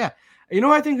 Yeah. You know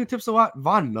who I think who tips a lot?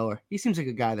 Von Miller. He seems like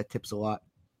a guy that tips a lot.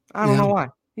 I don't know why.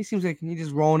 He seems like he's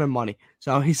just rolling in money.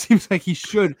 So he seems like he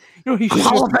should. You know, he should.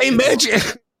 Hall of Fame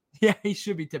bitch. Yeah, he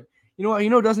should be tipped. You know what? You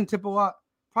know who doesn't tip a lot?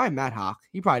 Probably Matt Hawk.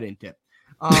 He probably didn't tip.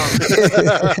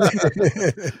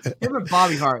 Him and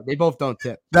Bobby Hart, they both don't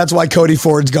tip. That's why Cody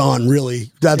Ford's gone,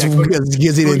 really. That's because he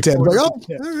didn't tip. Like, all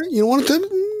right, you don't want to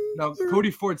tip? No,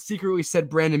 Cody Ford secretly said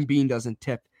Brandon Beane doesn't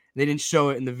tip. They didn't show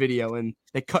it in the video, and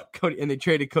they cut Cody, and they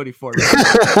traded Cody Ford. You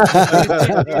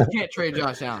can't trade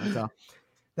Josh Allen, so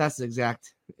that's the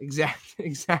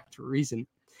exact reason.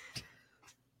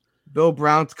 Bill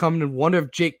Brown's coming to wonder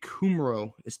if Jake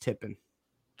Kumro is tipping.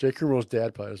 Jake Kumro's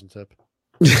dad probably doesn't tip.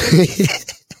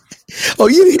 Oh,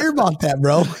 you didn't hear about that,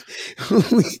 bro.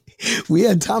 We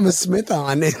had Thomas Smith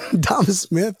on, and Thomas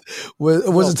Smith was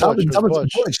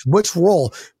Butch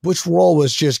Roll. Butch Roll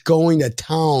was just going to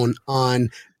town on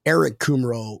Eric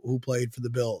Kumro, who played for the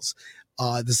Bills.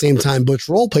 At the same time, Butch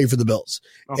Roll played for the Bills.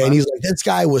 Okay. And he's like, this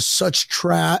guy was such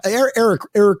trash. Eric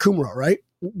Kumro, right,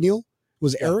 Neil?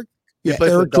 Was Eric? Yeah,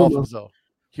 Eric Kumro.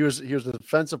 He was a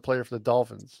defensive player for the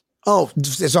Dolphins. Oh,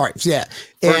 sorry. Yeah.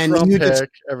 First And round you pick, just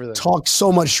everything. talk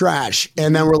so much trash.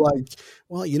 And then we're like,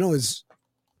 well, his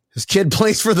kid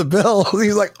plays for the Bills.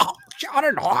 He's like, oh, I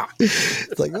don't know.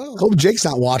 It's like, oh, I hope Jake's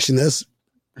not watching this.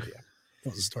 Yeah,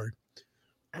 that was the story.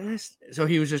 So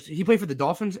he played for the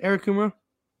Dolphins, Eric Kumro?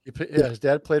 His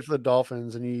dad played for the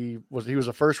Dolphins, and he was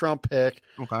a first round pick.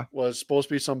 Okay. Was supposed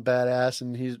to be some badass,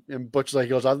 and Butch he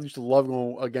goes, I used to love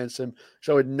going against him.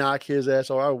 So I would knock his ass,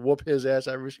 or I would whoop his ass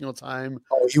every single time.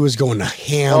 Oh, he was going to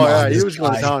ham. Oh yeah, he was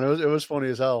going to town. It was funny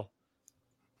as hell.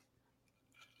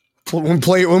 When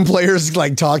players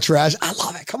like talk trash, I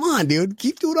love it. Come on, dude,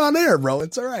 keep doing it on air, bro.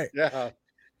 It's all right. Yeah.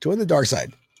 Join the dark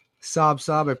side.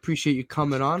 Saab, I appreciate you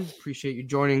coming on. Appreciate you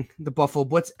joining the Buffalo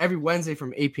Blitz every Wednesday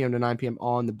from 8 p.m. to 9 p.m.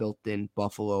 on the Built-In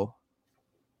Buffalo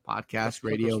podcast,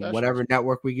 radio, whatever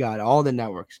network we got, all the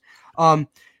networks.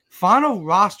 Final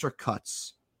roster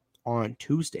cuts on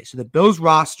Tuesday. So the Bills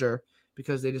roster,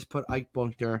 because they just put Ike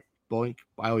Boynter, I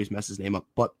always mess his name up,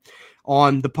 but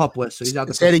on the PUP list. So he's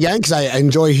out. Say it again, because I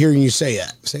enjoy hearing you say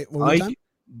that. Say it one more time. Ike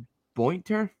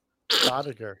Boynter?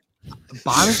 Boddicker?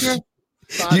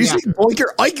 Did you say Boinker?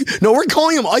 Ike? No, we're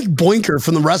calling him Ike Boinker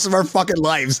from the rest of our fucking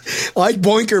lives. Ike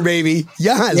Boinker, baby.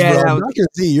 Yes, bro.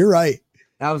 You're right.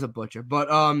 That was a butcher. But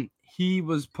he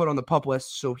was put on the PUP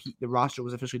list, so the roster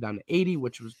was officially down to 80,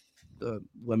 which was the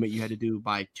limit you had to do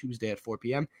by Tuesday at 4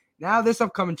 p.m. Now, this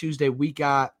upcoming Tuesday, we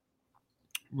got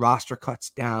roster cuts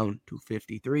down to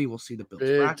 53. We'll see the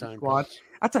Bills practice squad.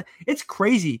 It's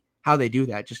crazy how they do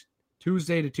that. Just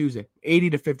Tuesday to Tuesday,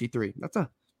 80 to 53. That's a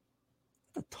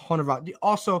ton of roster.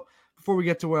 Also, before we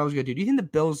get to what I was going to do you think the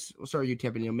Bills,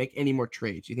 make any more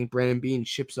trades? Do you think Brandon Beane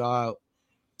ships out,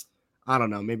 I don't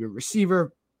know, maybe a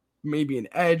receiver, maybe an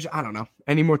edge? I don't know.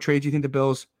 Any more trades you think the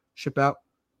Bills ship out?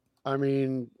 I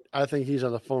mean, I think he's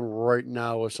on the phone right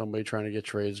now with somebody trying to get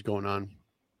trades going on.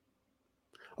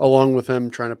 Along with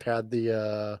him trying to pad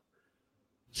the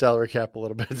salary cap a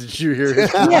little bit. Did you hear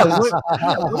his I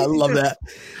love that.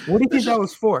 What do you think that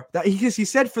was for? Because he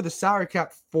said for the salary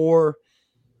cap for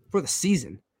the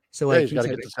season. So he's got to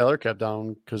get the salary cap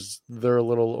down because they're a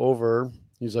little over.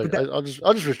 He's like, I'll just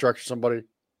restructure somebody.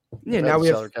 Yeah, now we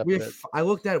have I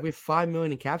looked at it. We have $5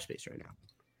 million in cap space right now.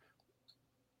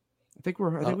 I think we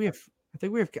have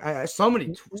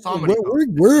somebody. We're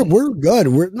good. We're good. I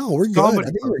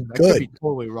think we're good. Could be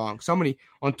totally wrong. Somebody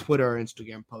on Twitter or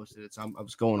Instagram posted it. So I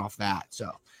was going off that.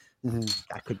 So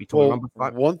that could be totally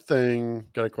wrong. One thing,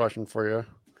 got a question for you.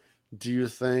 Do you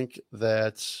think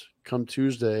that come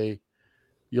Tuesday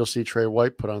you'll see Trey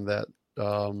White put on that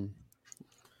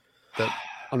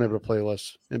unable to play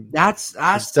list? And that's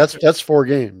 4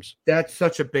 games. That's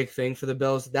such a big thing for the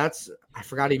Bills. I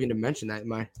forgot even to mention that in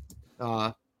my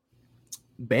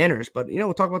banners, but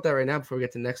we'll talk about that right now before we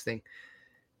get to the next thing.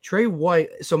 Trey White.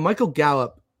 So Michael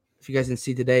Gallup, if you guys didn't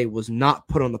see today, was not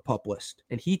put on the PUP list,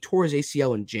 and he tore his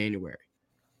ACL in January.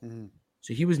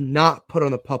 So he was not put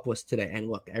on the PUP list today. And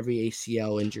look, every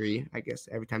ACL injury, I guess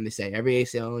every time they say every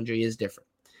ACL injury is different.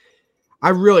 I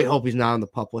really hope he's not on the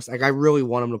PUP list. Like, I really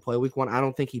want him to play week 1. I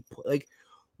don't think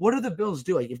what do the Bills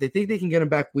do? Like, if they think they can get him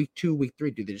back week 2, week 3,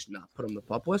 do they just not put him on the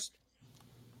PUP list?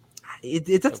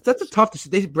 That's a tough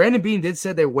decision. Brandon Beane did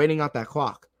say they're waiting out that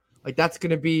clock. Like, that's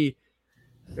going to be,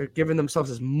 they're giving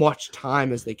themselves as much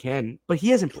time as they can. But he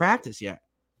hasn't practiced yet.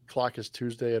 Clock is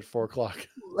Tuesday at 4:00.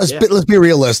 Let's be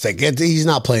realistic. He's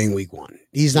not playing week 1.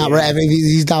 He's not.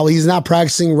 He's not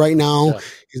practicing right now. Yeah.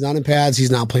 He's not in pads.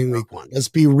 He's not playing week 1. Let's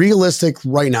be realistic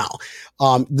right now.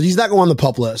 He's not going on the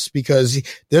PUP list because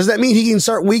does that mean he can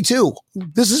start week 2?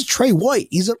 This is Trey White.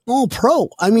 He's an all-pro.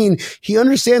 I mean, he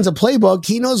understands a playbook.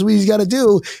 He knows what he's got to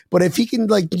do. But if he can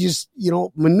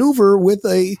maneuver with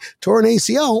a torn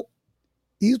ACL,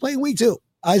 he's playing week 2.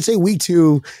 I'd say week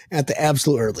 2 at the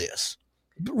absolute earliest.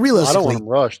 Realistically, I don't want him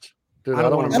rushed. Dude, I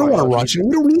don't want to rush him.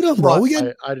 We don't need him, bro.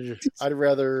 I'd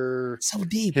rather so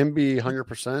deep him be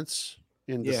 100%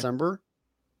 in December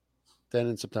than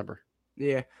in September.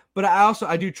 Yeah, but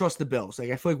I do trust the Bills. Like,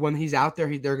 I feel like when he's out there,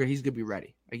 he's gonna be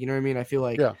ready. Like, you know what I mean? I feel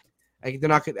like they're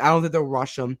not. I don't think they'll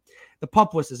rush him. The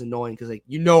PUP list is annoying because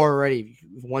already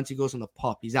once he goes on the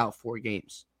PUP, he's out 4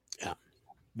 games. Yeah,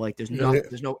 like there's no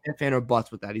if and or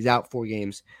buts with that. He's out 4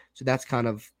 games, so that's kind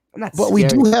of. But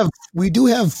scary. we do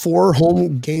have 4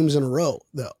 home games in a row,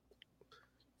 though.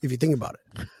 If you think about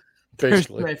it,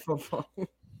 basically.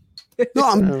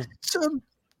 No,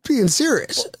 being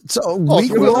serious. So Oh,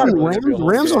 week if it was one, really gonna be a home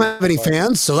Rams don't game, have any but-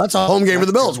 fans, so that's a home game for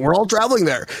the Bills. We're all traveling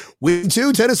there. Week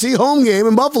 2, Tennessee home game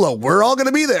in Buffalo. We're all going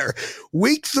to be there.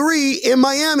 Week 3 in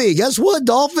Miami. Guess what,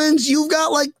 Dolphins? You've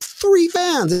got like 3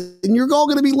 fans, and you're all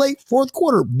going to be late fourth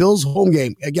quarter. Bills home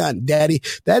game again, Daddy.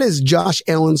 That is Josh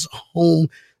Allen's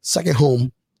second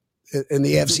home in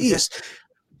the AFC East.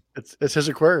 It's his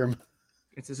aquarium.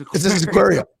 It's his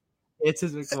aquarium. It's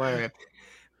his aquarium.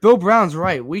 Bill Brown's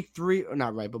right. Week 3, or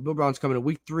not right, but Bill Brown's coming to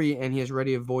week 3, and he has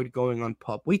already avoided going on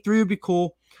pup. Week 3 would be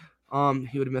cool. He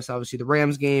would have missed obviously the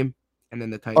Rams game and then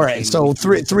the Titans. All right, game. so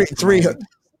three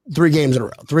games in a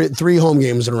row, three home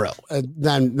games in a row.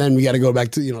 Then we got to go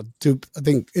back to I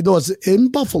think it was in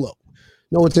Buffalo.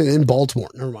 No, it's in Baltimore.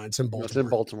 Never mind, it's in Baltimore. It's in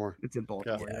Baltimore. It's in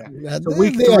Baltimore. Yeah. Yeah. So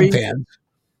week they have 3, fans.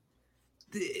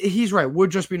 he's right. Would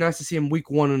just be nice to see him week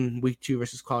 1 and week 2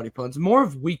 versus quality opponents. More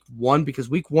of week 1 because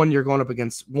week 1 you're going up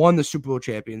against 1 the Super Bowl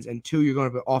champions and 2 you're going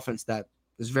up against offense that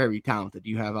is very talented.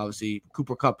 You have obviously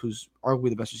Cooper Kupp, who's arguably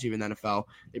the best receiver in the NFL.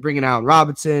 They bring in Allen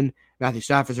Robinson. Matthew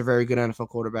Stafford's a very good NFL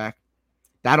quarterback.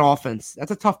 That offense,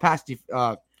 that's a tough passing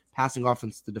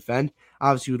offense to defend.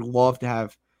 Obviously, you would love to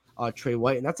have Trey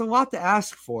White, and that's a lot to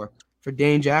ask for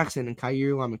Dane Jackson and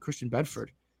Kaiir Elam and Christian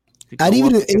Bedford.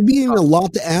 It'd be even a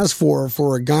lot to ask for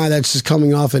a guy that's just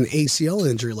coming off an ACL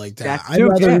injury like that. I'd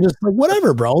rather just like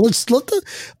whatever, bro. Let's let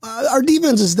our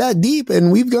defense is that deep,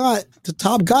 and we've got the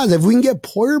top guys. If we can get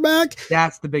Poyer back,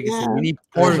 that's the biggest thing. We need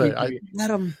Poyer. Let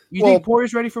him. You think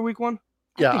Poyer's ready for week 1?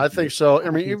 Yeah, I think so. I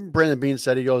mean, even Brandon Beane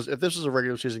said he goes, if this was a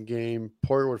regular season game,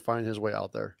 Poyer would find his way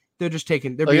out there. They're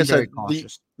being very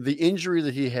cautious. The injury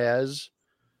that he has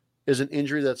is an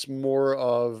injury that's more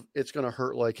of it's going to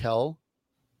hurt like hell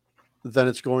than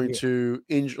it's going to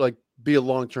be a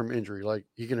long-term injury. Like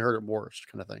he can hurt it worse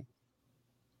kind of thing.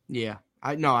 Yeah,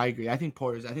 I agree. I think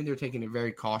they're taking it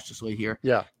very cautiously here.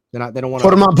 Yeah. They don't want to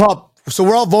put him on pup. So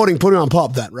we're all voting, put him on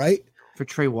pup then, right? For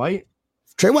Trey White?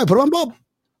 Trey White, put him on pup.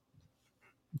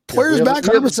 Poyer's back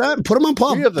 100%. Put him on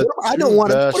pup. I don't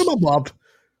want to put him on pup.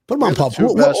 Put him on pup. Who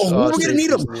are we going to need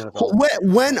him?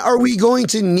 When are we going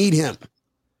to need him?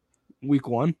 Week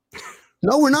 1.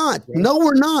 No, we're not. No,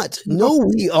 we're not. No,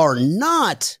 we are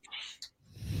not.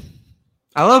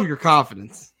 I love your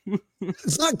confidence.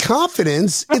 It's not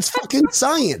confidence. It's fucking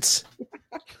science.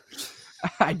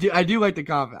 I do like the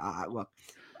confidence. Look,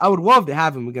 I would love to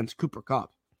have him against Cooper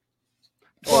Kupp.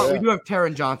 Well, we do have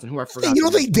Taron Johnson, who I forgot. You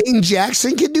don't think Dane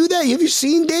Jackson can do that? Have you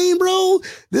seen Dane, bro?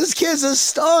 This kid's a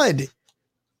stud.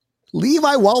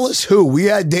 Levi Wallace, who? We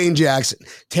had Dane Jackson.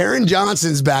 Taron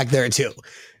Johnson's back there, too.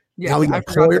 Yeah, now we got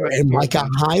Poyer and Micah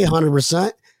Hyde,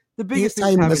 100%. The biggest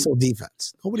thing is missile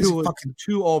defense. Nobody's fucking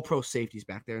 2 all-pro safeties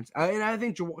back there. And I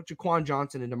think Jaquan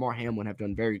Johnson and DeMar Hamlin have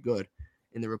done very good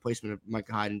in the replacement of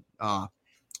Micah Hyde and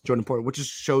Jordan Poyer, which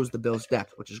just shows the Bills'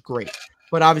 depth, which is great.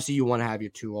 But obviously, you want to have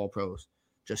your 2 all-pros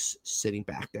just sitting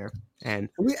back there. And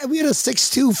we had a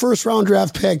 6'2" first-round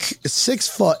draft pick,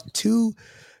 6'2".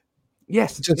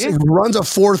 Yes, just runs a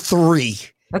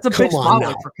 4.3. That's a big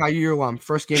spotlight for Kaiir Elam,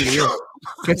 first game of the year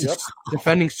against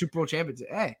defending Super Bowl champions.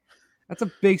 Hey, that's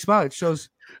a big spot. It shows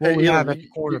what we have at the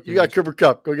corner. You got Cooper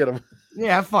Kupp. Go get him.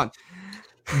 Yeah, have fun.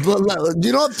 You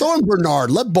know what? Throw in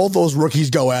Bernard. Let both those rookies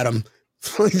go at him.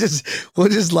 We'll just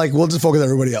focus on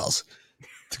everybody else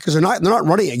because they're not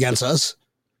running against us.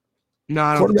 No,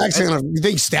 I don't. Quarterback's you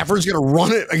think Stafford's gonna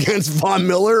run it against Von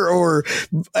Miller or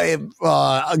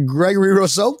Gregory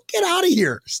Rousseau? Get out of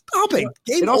here! Stop it!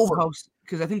 Game over. Helps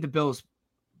because I think the Bills'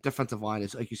 defensive line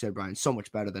is, like you said, Brian, so much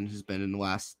better than it has been in the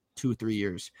last 2-3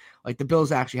 years. Like the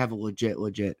Bills actually have a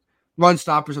legit run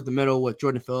stoppers up the middle with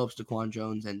Jordan Phillips, Daquan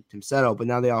Jones, and Tim Settle. But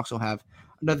now they also have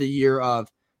another year of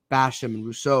Basham and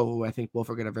Rousseau, who I think both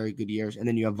are going to have very good years. And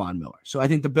then you have Von Miller. So I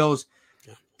think the Bills'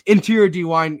 interior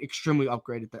D-line extremely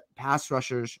upgraded. The pass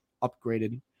rushers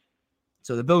upgraded.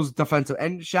 So the Bills' defensive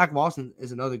and Shaq Lawson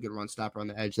is another good run stopper on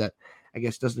the edge that I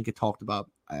guess doesn't get talked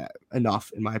about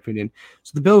enough, in my opinion.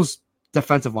 So the Bills'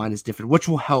 defensive line is different, which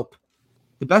will help.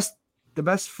 The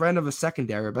best friend of a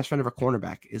secondary, or best friend of a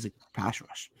cornerback, is a pass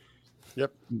rush.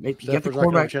 Yep. Get the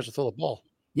quarterback a chance to throw the ball.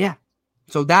 Yeah.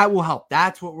 So that will help.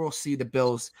 That's what we'll see the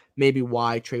Bills, maybe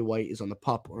why Trey White is on the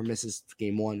pup or misses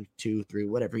game 1, 2, 3,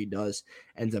 whatever he does,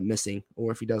 ends up missing,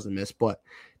 or if he doesn't miss. But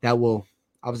that will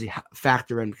obviously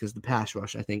factor in because the pass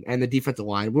rush, I think, and the defensive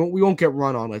line, we won't get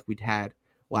run on like we'd had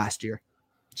last year.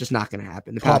 It's just not going to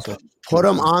happen. The pass rush. Put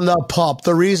them on the pup.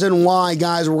 The reason why,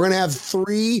 guys, we're going to have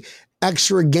 3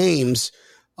 extra games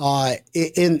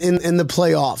in the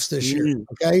playoffs this year,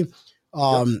 okay?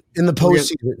 In the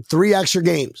postseason, 3 extra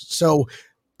games. So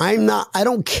I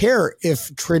don't care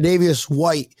if Tre'Davious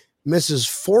White misses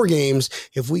 4 games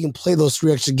if we can play those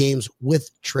 3 extra games with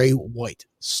Trey White.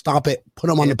 Stop it. Put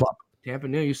him on the pup. Tampa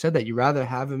knew you said that you'd rather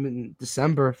have him in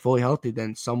December fully healthy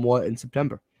than somewhat in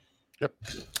September. Yep.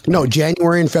 No,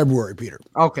 January and February, Peter.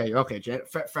 Okay.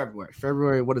 February.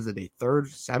 February, what is the date? 3rd,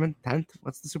 7th, 10th?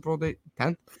 What's the Super Bowl date?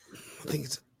 10th? I think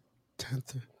it's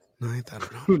 10th, 9th. I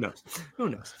don't know. Who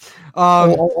knows?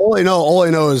 All I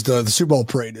know is the Super Bowl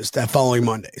parade is that following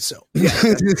Monday. So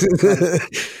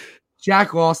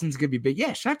Shaq Lawson's gonna be big.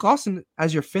 Yeah, Shaq Lawson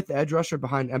as your 5th edge rusher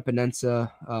behind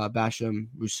Epinesa, Basham,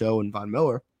 Rousseau, and Von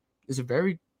Miller is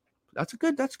that's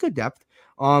good depth.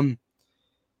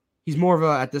 He's more of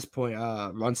a, at this point,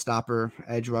 run stopper,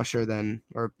 edge rusher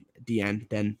or DN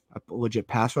than a legit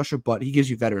pass rusher, but he gives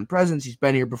you veteran presence. He's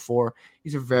been here before.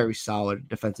 He's a very solid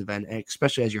defensive end,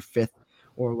 especially as your 5th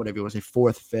or whatever you want to say,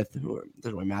 4th, 5th,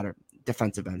 doesn't really matter,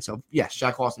 defensive end. So yes,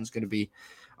 Shaq Lawson's going to be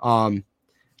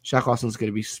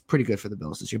pretty good for the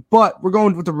Bills this year. But we're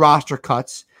going with the roster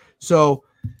cuts. So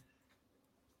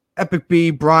Epic B,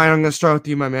 Brian, I'm going to start with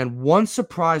you, my man. One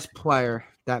surprise player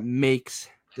that makes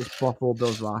this Buffalo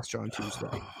Bills roster on Tuesday.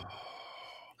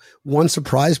 One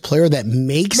surprise player that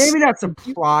makes, maybe not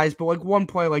surprise, but like one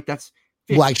player like that's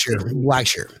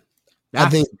Blackshear.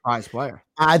 That's a surprise player.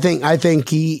 I think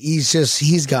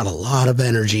he's got a lot of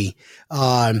energy.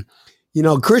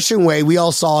 Christian Wade, we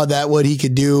all saw what he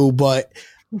could do, but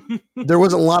there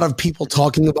wasn't a lot of people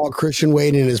talking about Christian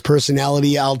Wade and his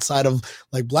personality outside of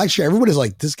like Blackshear. Everybody's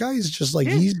like, this guy is just like,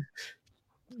 he's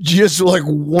just like,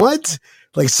 what?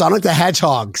 Like Sonic the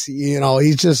Hedgehog,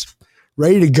 he's just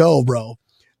ready to go, bro.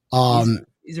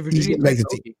 He's a Virginia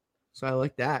Tech, so I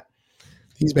like that.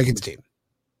 He's making the team.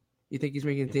 You think he's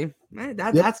making the team?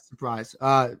 That's a surprise.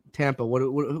 Tampa,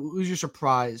 who's your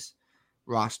surprise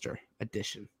roster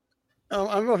addition? I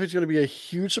don't know if it's going to be a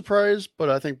huge surprise, but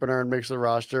I think Bernard makes the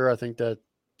roster. I think that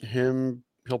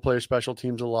he'll play special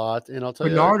teams a lot, and I'll tell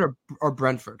Bernard or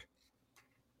Brentford.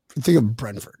 I think of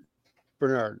Brentford.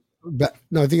 Bernard.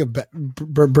 I think of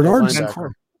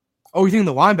Bernard. Oh, you think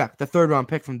the linebacker, the 3rd round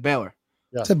pick from Baylor?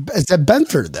 Yeah. Is that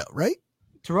Benford though, right?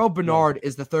 Terrell Bernard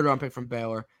is the 3rd round pick from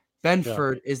Baylor.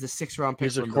 Benford is the 6th round pick.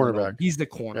 He's the cornerback. He's the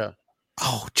corner. Yeah.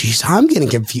 Oh, geez, I'm getting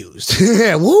confused.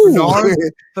 Woo. Bernard,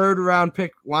 3rd round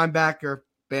pick, linebacker,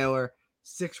 Baylor.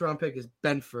 6th round pick is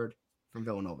Benford from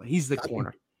Villanova. He's the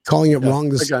corner. Calling it wrong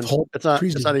this Again, whole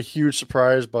it's not a huge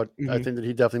surprise, but I think that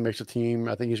he definitely makes a team.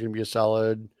 I think he's going to be a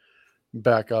solid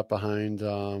backup behind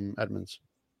Edmonds.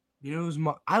 Who's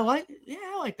I like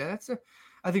that.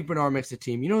 I think Bernard makes the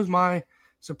team. Who's my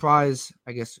surprise,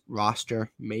 I guess,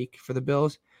 roster make for the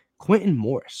Bills? Quentin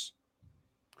Morris.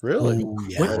 Really? Oh,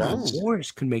 yeah. Quentin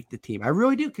Morris could make the team. I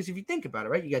really do, because if you think about it,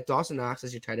 right, you got Dawson Knox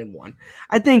as your tight end 1.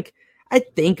 I think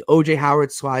OJ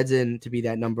Howard slides in to be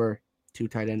that number 2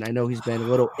 tight end. I know he's been a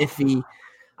little iffy.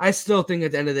 I still think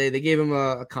at the end of the day, they gave him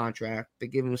a contract. They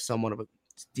gave him somewhat of a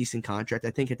decent contract.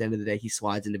 I think at the end of the day, he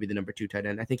slides in to be the number 2 tight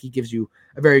end. I think he gives you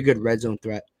a very good red zone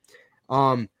threat.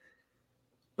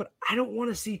 But I don't want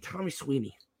to see Tommy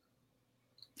Sweeney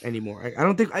anymore.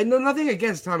 I know nothing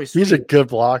against Tommy Sweeney. He's a good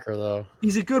blocker, though.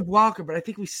 He's a good blocker, but I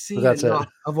think we've seen enough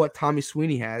of what Tommy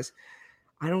Sweeney has.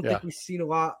 I don't think we've seen a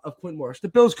lot of Quentin Morris. The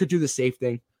Bills could do the safe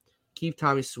thing. Keep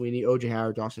Tommy Sweeney, OJ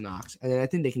Howard, Dawson Knox. And then I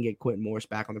think they can get Quentin Morris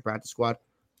back on the practice squad.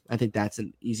 I think that's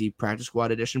an easy practice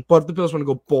squad addition. But if the Bills want to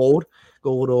go bold,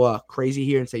 go a little crazy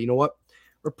here and say, you know what?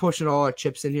 We're pushing all our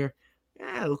chips in here.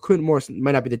 Quentin Morris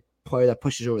might not be the player that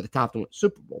pushes over the top to win the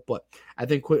Super Bowl, but I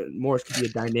think Quentin Morris could be a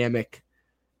dynamic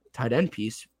tight end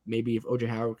piece. Maybe if OJ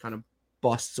Howard kind of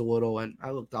busts a little, and I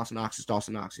look, Dawson Knox is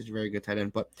Dawson Knox. He's a very good tight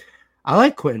end, but I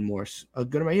like Quentin Morris a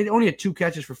good amount. He only had 2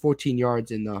 catches for 14 yards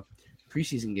in the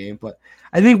preseason game, but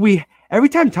I think every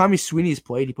time Tommy Sweeney's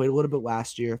played, he played a little bit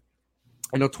last year.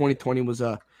 I know 2020 was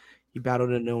he battled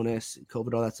an illness,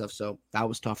 COVID, all that stuff, so that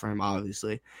was tough for him,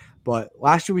 obviously. But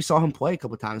last year we saw him play a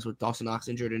couple of times with Dawson Knox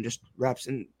injured and just reps.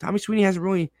 And Tommy Sweeney hasn't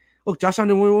really Josh Allen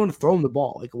didn't really want to throw him the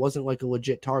ball. Like, it wasn't like a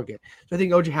legit target. So I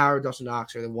think OJ Howard, Dawson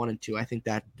Knox are the 1 and 2. I think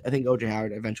OJ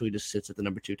Howard eventually just sits at the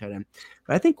number 2 tight end.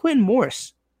 But I think Quentin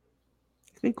Morris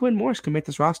can make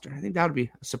this roster. I think that would be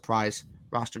a surprise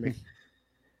roster make.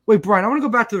 Wait, Brian, I want to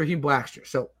go back to Raheem Blackshear.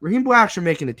 So Raheem Blackshear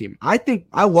making the team. I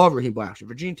love Raheem Blackshear.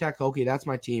 Virginia Tech, Hokie, that's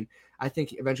my team. I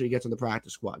think eventually he gets on the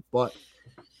practice squad. But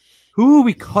who are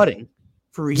we cutting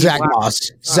for Raheem Zach Blackshear?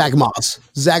 Moss. Zach Moss.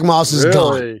 Zach Moss is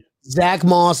gone. Zach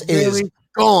Moss is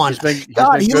gone.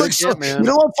 God, he looks so, man. You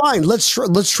know what? Fine.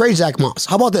 Let's trade Zach Moss.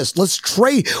 How about this? Let's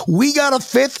trade. We got a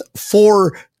 5th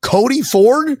for Cody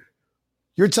Ford.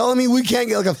 You're telling me we can't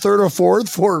get like a third or fourth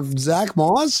for Zach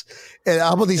Moss? And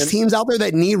how about these teams out there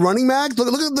that need running backs?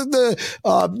 Look at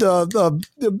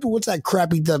the what's that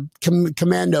crappy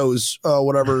Commandos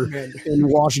whatever in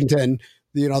Washington.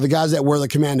 You know, the guys that wear the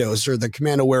Commandos or the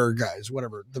commando wearer guys,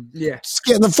 whatever. The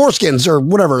foreskins or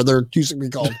whatever they're used to be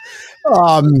called.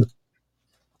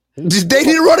 They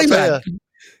need a running back.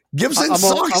 Gibson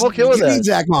sucks. I'm okay with that.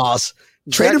 Zach Moss.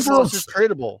 Trade him for is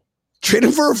tradable. Trade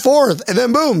him for a fourth, and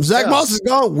then boom, Zach Moss is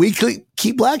gone. We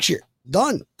keep Blackshear.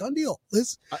 Done deal.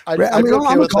 Guys,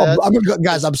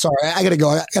 I'm sorry. I gotta go.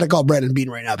 I gotta call Brandon Bean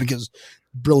right now because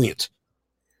brilliant.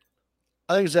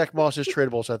 I think Zach Moss is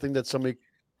tradable, so I think that somebody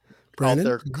out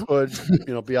there could,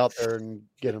 be out there and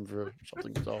get him for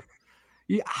something. So,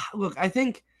 yeah, look, I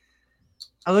think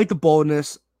I like the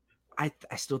boldness. I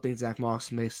still think Zach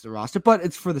Moss makes the roster, but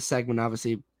it's for the segment,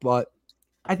 obviously. But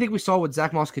I think we saw what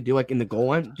Zach Moss could do, like in the goal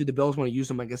line. Do the Bills want to use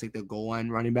him? I guess like the goal line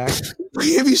running back.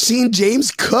 Have you seen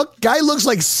James Cook? Guy looks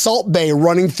like Salt Bay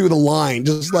running through the line.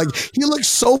 Just like he looks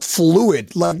so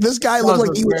fluid. Like this guy looks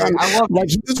like he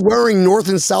was wearing North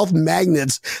and South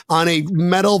magnets on a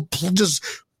metal, just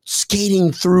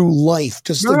skating through life.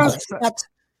 Just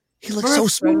he looks so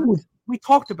smooth. We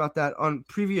talked about that on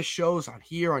previous shows on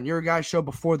here on your guys' show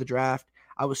before the draft.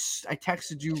 I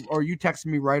texted you or you texted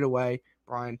me right away,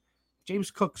 Brian.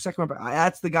 James Cook, second round.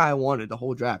 That's the guy I wanted the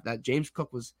whole draft. That James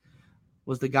Cook was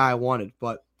the guy I wanted.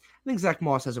 But I think Zach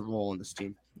Moss has a role in this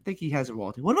team. I think he has a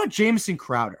role. What about Jamison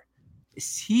Crowder?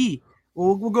 Is he?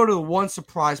 We'll go to the one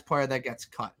surprise player that gets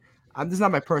cut. This is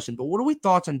not my person, but what are we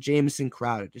thoughts on Jamison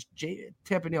Crowder?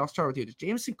 Tiffany, I'll start with you. Does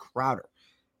Jamison Crowder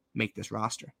make this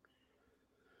roster?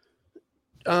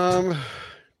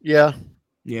 Yeah.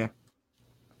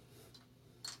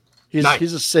 He's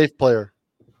a safe player.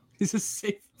 He's a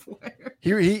safe player.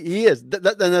 He is.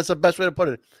 That's the best way to put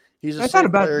it. He's a safe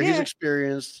player. He's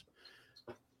experienced.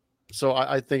 So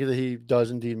I think that he does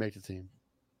indeed make the team.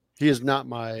 He is not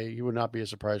he would not be a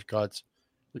surprise cut.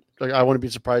 Like I wouldn't be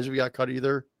surprised if he got cut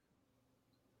either.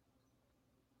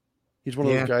 He's one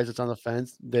of those guys that's on the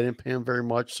fence. They didn't pay him very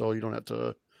much, so you don't have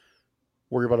to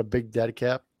worry about a big dead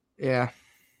cap. Yeah.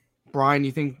 Brian,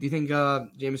 you think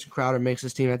Jamison Crowder makes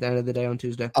this team at the end of the day on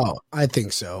Tuesday? Oh, I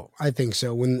think so.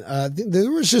 When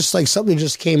there was just like something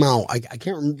just came out. I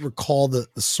can't recall the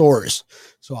source,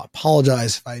 so I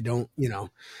apologize if I don't.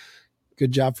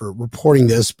 Good job for reporting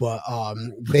this, but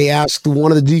they asked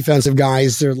one of the defensive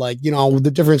guys. They're like,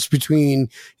 the difference between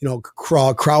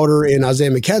Crowder and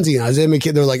Isaiah McKenzie. And Isaiah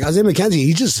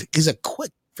McKenzie, he's a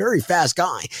quick, very fast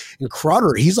guy, and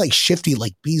Crowder, he's like shifty,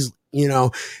 like Beasley.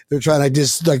 They're trying to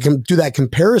just like do that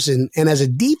comparison. And as a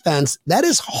defense, that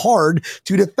is hard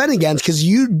to defend against because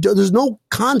there's no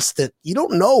constant. You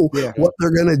don't know what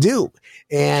they're going to do.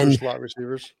 And slot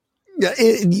receivers. Yeah,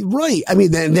 right. I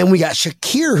mean, then we got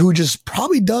Shakir, who just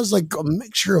probably does like a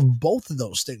mixture of both of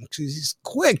those things. He's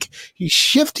quick, he's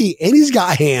shifty, and he's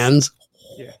got hands.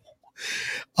 Yeah.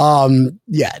 I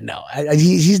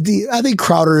think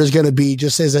Crowder is going to be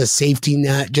just as a safety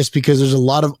net, just because there's a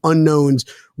lot of unknowns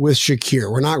with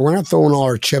Shakir. We're not throwing all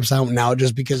our chips out now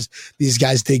just because these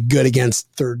guys did good against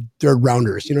third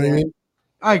rounders. You know what I mean?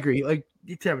 I agree. Like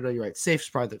you're right. Safe is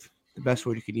probably the best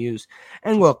word you can use.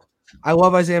 And look, I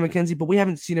love Isaiah McKenzie, but we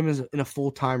haven't seen him in a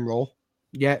full-time role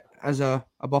yet as a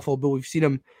Buffalo Bill. We've seen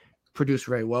him produce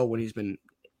very well when he's been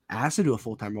asked to do a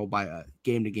full-time role by a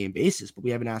game-to-game basis, but we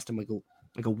haven't asked him like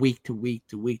a week to week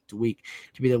to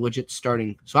be the legit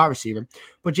starting slot receiver.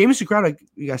 But Jamison Crowder,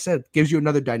 like I said, gives you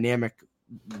another dynamic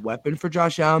weapon for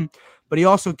Josh Allen, but he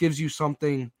also gives you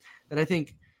something that I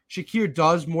think Shakir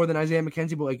does more than Isaiah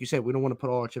McKenzie. But like you said, we don't want to put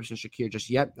all our chips in Shakir just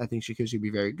yet. I think Shakir's going to be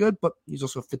very good, but he's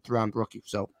also a fifth-round rookie,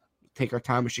 so take our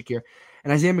time with Shakir.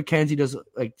 And Isaiah McKenzie does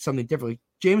like something different. Like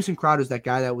Jamison Crowder is that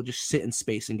guy that will just sit in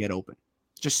space and get open.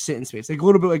 Just sit in space. Like a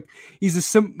little bit like he's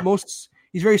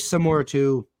he's very similar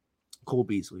to Cole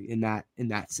Beasley in that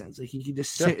sense. Like he can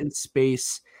just sit in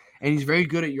space, and he's very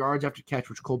good at yards after catch,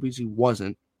 which Cole Beasley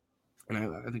wasn't. And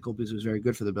I think Cole Beasley was very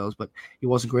good for the Bills, but he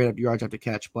wasn't great at yards after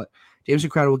catch. But Jamison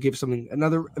Crowder will give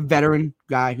another veteran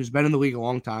guy who's been in the league a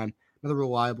long time, another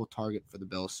reliable target for the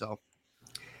Bills. So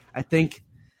I think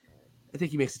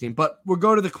he makes the team. But we'll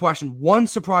go to the question. One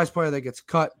surprise player that gets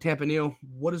cut. Tampa Neal,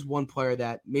 what is one player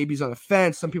that maybe is on the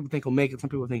fence? Some people think he'll make it. Some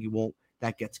people think he won't.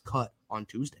 That gets cut on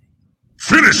Tuesday.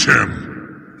 Finish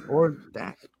him! Or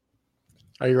that.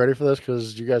 Are you ready for this?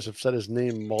 Because you guys have said his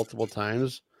name multiple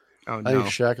times. Oh, no. I think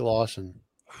Shaq Lawson.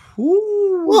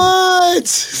 Ooh.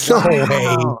 What? No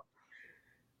way.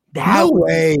 No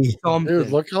way. Dude,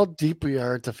 look how deep we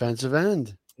are at defensive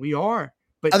end. We are.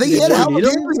 But I think he had a hell of a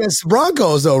game against the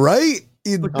Broncos, though, right?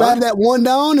 He batted that one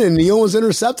down and he almost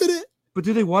intercepted it. But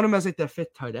do they want him as like their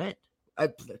fifth tight end?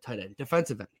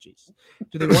 Defensive end. Jeez.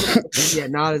 Do they want him? Yeah,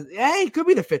 not as. Hey, it could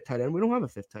be the fifth tight end. We don't have a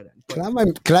fifth tight end. Can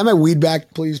I have my weed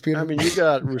back, please, Peter? I mean, you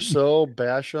got Rousseau,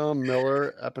 Basham,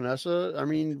 Miller, Epinesa. I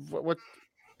mean, what?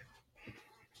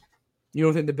 You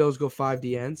don't think the Bills go 5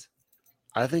 DNs?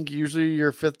 I think usually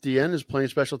your fifth DN is playing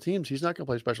special teams. He's not going to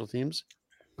play special teams.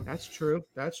 That's true.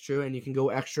 And you can go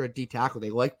extra at D tackle. They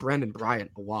like Brandon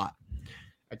Bryant a lot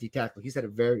at D tackle. He's had a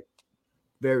very,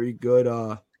 very good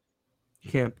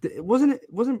camp. It wasn't.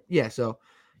 Yeah. So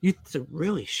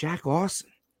really Shaq Lawson.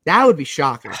 That would be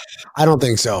shocking. I don't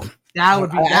think so. That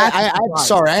would be. I'm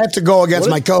sorry. I have to go against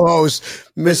my co-host,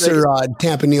 Mr.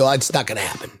 Tampa Neal. It's not going to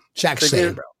happen. Shaq's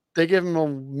saying, bro. They gave him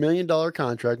 $1 million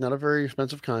contract, not a very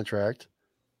expensive contract.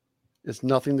 It's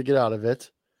nothing to get out of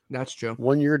it. That's true.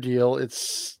 1-year deal.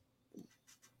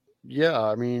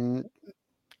 I mean,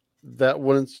 that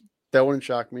wouldn't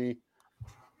shock me.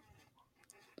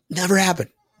 Never happened.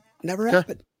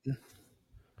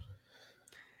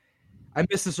 I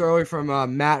missed this earlier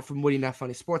from Matt from Woody Not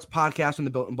Funny Sports Podcast on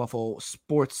the Built in Buffalo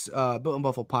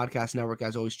Podcast Network.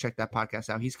 Guys, always check that podcast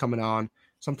out. He's coming on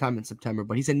sometime in September,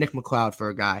 but he said Nick McLeod for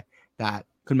a guy that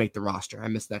could make the roster. I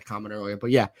missed that comment earlier, but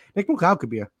yeah, Nick McLeod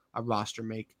could be a roster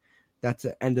make. That's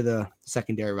the end of the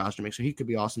secondary roster make, so he could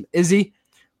be awesome. Izzy,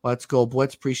 let's go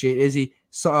Blitz. Appreciate Izzy.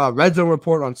 So, Red Zone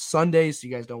Report on Sundays, so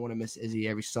you guys don't want to miss Izzy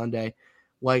every Sunday.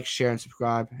 Like, share, and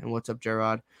subscribe. And what's up,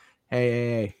 Gerard?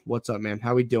 Hey, what's up, man?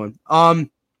 How we doing?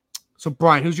 So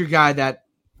Brian, who's your guy that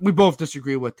we both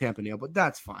disagree with, Tampa Neal, but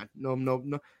that's fine.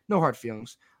 No hard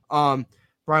feelings.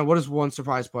 Brian, what is one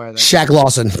surprise player? Shaq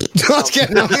Lawson.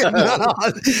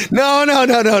 No.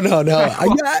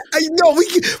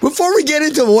 Before we get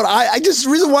into what the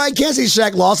reason why I can't say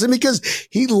Shaq Lawson, because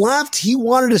he left. He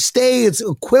wanted to stay. It's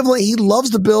equivalent. He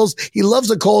loves the Bills. He loves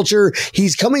the culture.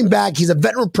 He's coming back. He's a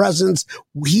veteran presence.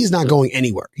 He's not going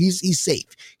anywhere. He's safe.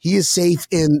 He is safe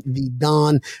in the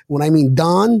Don. When I mean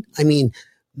Don, I mean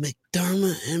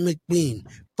McDermott and McBean.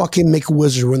 Fucking make a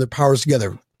wizard when their powers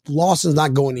together. Lawson's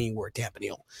not going anywhere. Tampa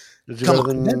Neal. Is he better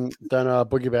than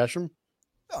Boogie Basham?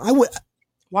 I would.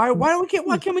 Why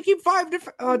can't we keep 5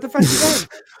 defensive ends?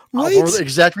 Right? For the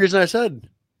exact reason I said.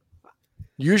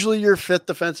 Usually your fifth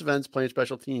defensive ends playing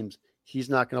special teams.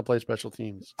 He's not going to play special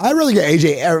teams. I'd rather get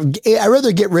I'd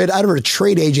rather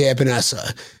trade AJ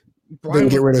Epinesa than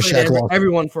get rid of Shaq Lawson.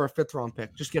 Everyone for a 5th round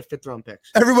pick. Just get 5th round picks.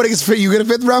 Everybody gets you get a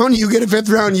 5th round. You get a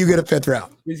 5th round. You get a 5th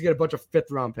round. We just get a bunch of 5th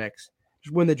round picks.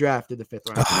 Just win the draft in the 5th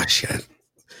round. Oh shit!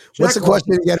 What's the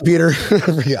question again, Peter?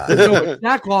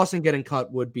 Shaq Lawson getting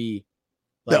cut would be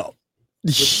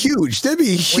huge. That'd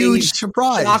be a huge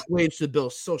surprise. Shockwaves to the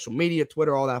Bills, social media,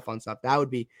 Twitter, all that fun stuff. That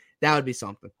would be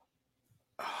something.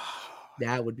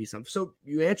 That would be something. So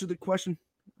you answered the question.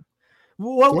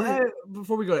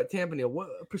 Before we go to Tampa Neal,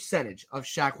 what percentage of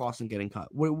Shaq Lawson getting cut?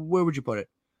 Where would you put it?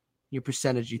 Your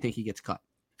percentage you think he gets cut?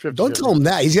 50, Don't tell him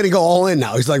that. He's going to go all in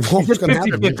now. He's like, what's going to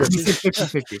happen?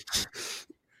 50-50.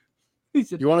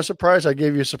 You want a surprise? I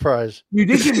gave you a surprise. You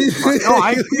did give me a surprise. No,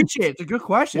 I appreciate it. It's a good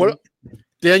question.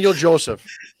 Daniel Joseph.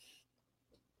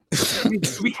 Do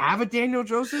we have a Daniel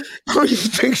Joseph? I don't even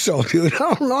think so, dude. I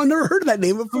don't know. I've never heard of that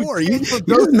name before. You're just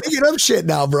making up shit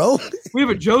now, bro. We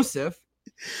have a Joseph.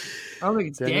 I don't think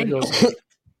it's Daniel. He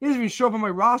doesn't even show up on my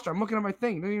roster. I'm looking at my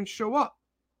thing. He doesn't even show up.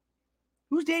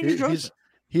 Who's Daniel Joseph?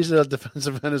 He's a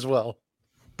defensive end as well.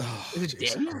 Oh, is it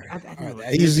Daniel?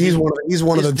 He's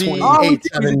one of the 28. He's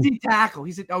a D tackle.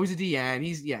 He's a D end.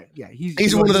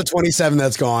 He's one of the 27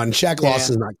 that's gone. Shaq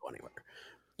Lawson's not going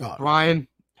anywhere. Brian,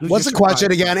 what's the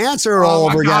question again? Answer it all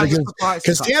over again,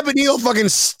 because Tampa Neal fucking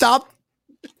stopped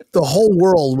the whole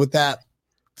world with that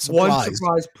surprise. One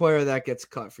surprise player that gets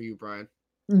cut for you, Brian.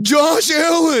 Josh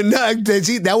Allen.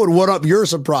 That would one up your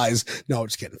surprise. No,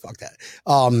 just kidding. Fuck that.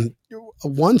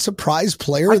 One surprise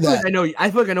player I feel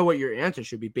like I know what your answer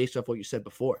should be based off what you said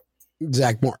before.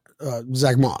 Zach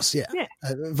Moss. Yeah.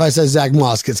 If I said Zach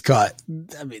Moss gets cut,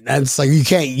 I mean, that's like you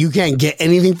can't get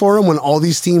anything for him when all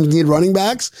these teams need running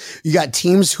backs. You got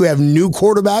teams who have new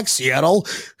quarterbacks. Seattle,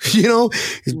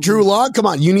 Drew Lock. Come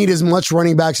on, you need as much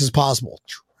running backs as possible.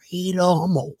 Trade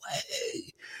them away.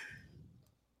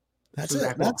 That's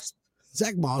it.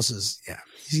 Zach Moss is, yeah.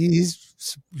 He's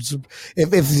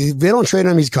if they don't trade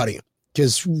him, he's cutting him,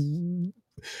 because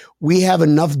we have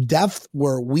enough depth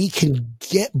where we can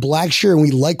get Blackshear and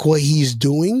we like what he's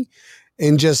doing.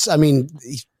 And just, I mean,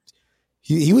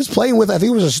 he was playing with, I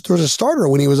think there was a starter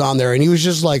when he was on there, and he was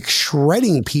just like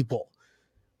shredding people.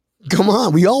 Come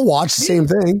on, we all watch the same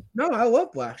thing. No, I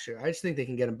love Blackshear. I just think they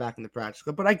can get him back in the practice.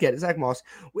 But I get it. Zach Moss.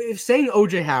 If saying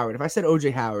OJ Howard, if I said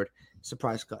OJ Howard,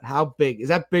 surprise cut, how big? Is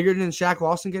that bigger than Shaq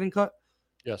Lawson getting cut?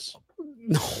 Yes.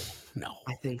 No. No,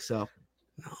 I think so.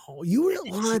 no. You were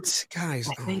what, guys?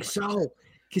 I think so.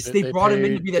 Because They they brought him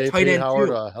in to be the tight paid end Howard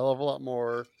too. a hell of a lot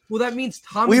more. Well, that means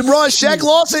Tommy. We brought Shaq Sweeney-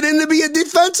 Lawson in to be a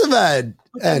defensive end.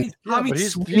 but that And means Tommy but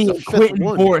he's Sweeney the and fifth Quentin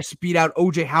one. Boris beat out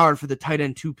OJ Howard for the tight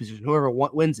end 2 position. Whoever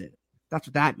wins it. That's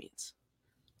what that means.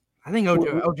 I think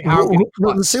OJ Howard.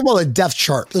 Let's see about the depth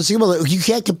chart. Let's see about you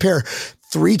can't compare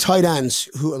 3 tight ends.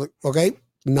 Who? Okay,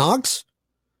 Knox.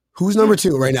 Who's number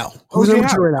 2 right now? Who's OJ number 2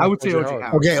 Howard. right now? I would say OJ OJ Howard.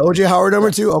 Howard. Okay, OJ Howard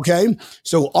number 2. Okay,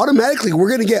 so automatically we're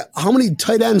gonna get how many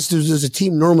tight ends does a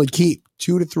team normally keep?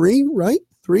 2 to 3, right?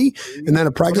 3, and then a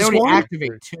They practice only squad.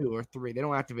 activate 2 or 3. They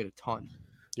don't activate a ton.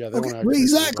 Yeah, they Okay, won't activate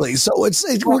exactly. So it's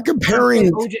we're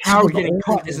comparing. OJ Howard getting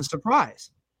cut is a surprise.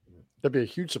 That'd be a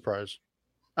huge surprise.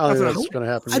 I don't think That's that's what going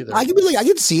to happen either. I can be like, I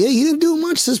can see it. He didn't do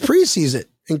much this preseason.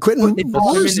 And Quentin They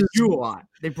brought him in Boris to is- do a lot.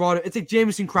 They brought it. It's like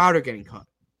Jamison Crowder getting cut.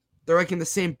 They're like in the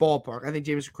same ballpark. I think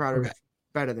Jamison Crowder is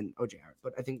better than OJ Howard,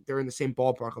 but I think they're in the same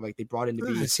ballpark of like they brought in to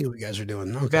I be see what you guys are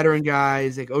doing. Okay. veteran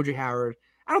guys like OJ Howard.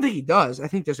 I don't think he does. I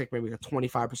think there's like maybe a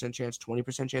 25% chance,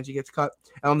 20% chance he gets cut.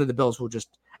 I don't think the Bills will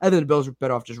just. I think the Bills are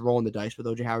better off just rolling the dice with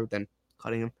OJ Howard than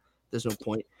cutting him. There's no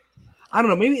point. I don't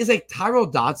know. Maybe it's like Tyrell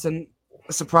Dodson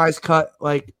a surprise cut.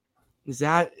 Like, is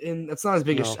that in? That's not as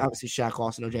big as No. obviously Shaq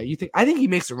Lawson, OJ. You think? I think he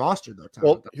makes the roster though.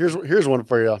 Well, Tyrell Dodson. here's one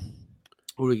for you.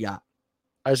 Who do we got?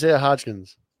 Isaiah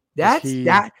Hodgkins. That's Does he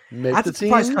that. make That's the a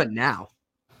surprise team? cut now.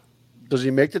 Does he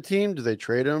make the team? Do they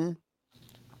trade him?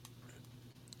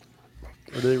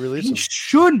 Or do they release He him?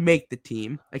 should make the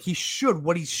team. Like he should.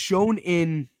 What he's shown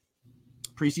in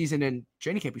preseason and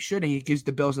training camp, he should. And he gives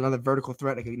the Bills another vertical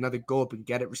threat, like another go up and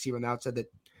get it receiver on the outside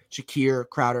that Shakir,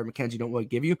 Crowder, and McKenzie don't really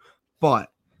give you. But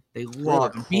they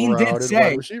love. And Bean did Crowded say,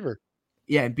 wide receiver.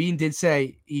 yeah, and Bean did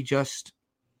say he just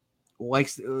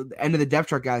likes the end of the depth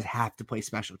chart guys have to play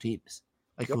special teams.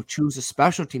 Like he'll choose a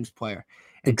special teams player.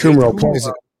 And Jake Kumaro plays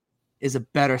it. is a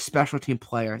better special team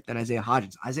player than Isaiah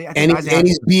Hodgins. I think And Isaiah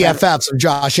he's Hodgins is better. BFFs of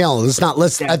Josh Allen.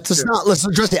 Let's Yeah, let's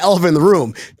address the elephant in the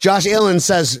room. Josh Allen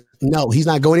says no, he's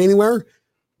not going anywhere.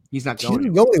 He's not He going.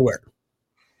 didn't go anywhere.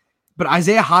 But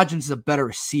Isaiah Hodgins is a better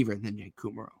receiver than Jake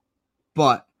Kumaro.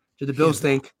 But do the Bills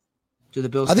think? Do the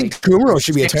Bills? I think Kumaro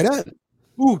should be a six- tight end.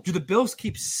 Ooh, do the Bills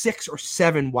keep 6 or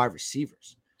 7 wide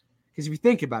receivers? Because if you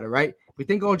think about it, right? If we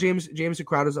think, James and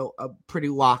Crowder's a pretty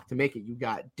lock to make it. You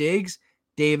got Diggs,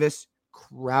 Davis,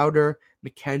 Crowder,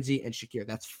 McKenzie, and Shakir.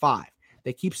 That's 5.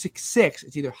 They keep 6.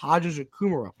 It's either Hodgins or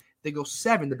Kumaro. If they go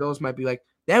 7, the Bills might be like,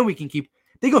 then we can keep.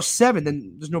 They go 7,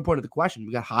 then there's no point of the question.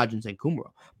 We got Hodgins and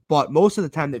Kumaro. But most of the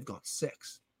time they've gone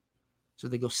 6. So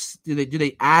they go. Do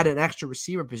they add an extra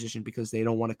receiver position because they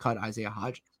don't want to cut Isaiah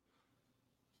Hodgins?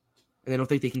 And they don't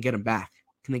think they can get him back.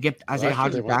 Can they get Isaiah Last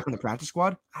year Hodgins they back won. on the practice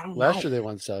squad? I don't know. Last year they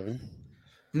won 7.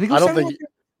 Did they go I don't 7 think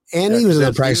And Yeah, he was in the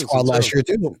Sam practice Stevenson, squad last too.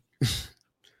 year too.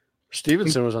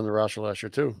 Stevenson was on the roster last year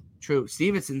too. True.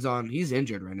 Stevenson's on. He's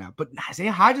injured right now. But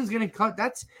Isaiah Hodgins getting cut.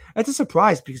 That's a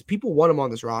surprise because people want him on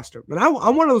this roster. And I'm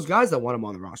one of those guys that want him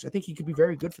on the roster. I think he could be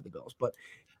very good for the Bills. But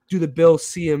do the Bills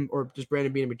see him, or does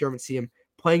Brandon Beane and McDermott see him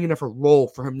playing enough a role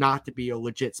for him not to be a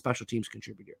legit special teams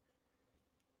contributor?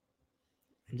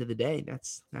 End of the day,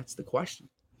 that's the question.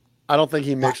 I don't think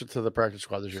he makes it to the practice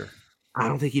squad this year. I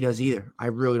don't think he does either. I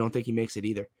really don't think he makes it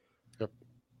either. Yep.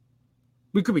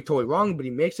 We could be totally wrong, but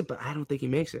he makes it. But I don't think he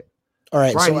makes it. All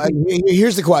right. Brian, So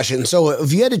here's the question. So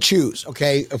if you had to choose,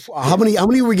 okay, how many are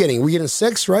we getting? We're getting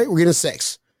 6, right? We're getting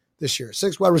 6 this year.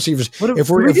 6 wide receivers. Did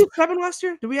we do 7 last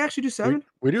year? Did we actually do 7?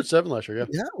 We did 7 last year, yeah.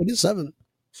 Yeah, we did 7.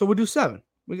 So we'll do 7.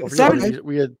 We got Don't 7. forget,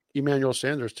 we had Emmanuel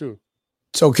Sanders too.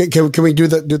 So can we do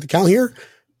the count here?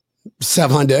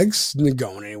 Stephon Diggs, not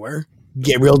going anywhere.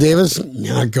 Gabriel Davis,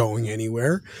 not going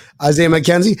anywhere. Isaiah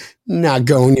McKenzie, not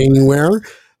going anywhere.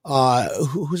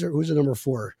 Who's the number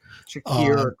 4?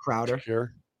 Shakir or Crowder.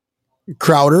 Sure.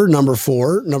 Crowder, number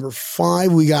 4. Number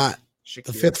 5, we got Shakir.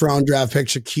 the 5th round draft pick,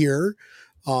 Shakir.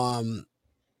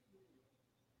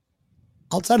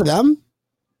 Outside of them,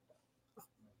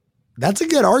 that's a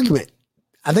good argument.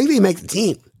 I think they make the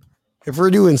team. If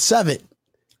we're doing 7,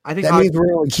 I think that means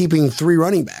we're only keeping 3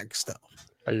 running backs, though.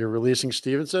 Are you releasing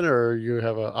Stevenson, or you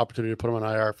have an opportunity to put him on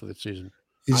IR for the season?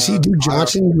 You see Duke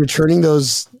Johnson returning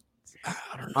those. I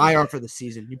don't know. IR for the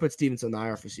season. You put Stevenson on the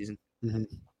IR for season. Mhm.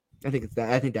 I think it's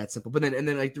that. I think that's simple. But then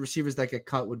like the receivers that get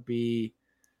cut would be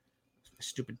a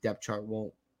stupid depth chart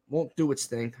won't do its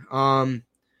thing. Like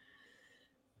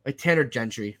Tanner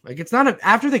Gentry. Like it's not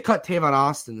after they cut Tavon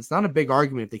Austin, it's not a big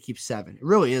argument if they keep 7. It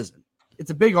really isn't. It's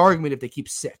a big argument if they keep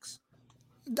 6.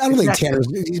 I don't think Tanner's.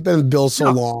 He's been with Bill so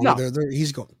No, long. no.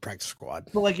 He's going to practice squad.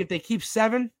 But like if they keep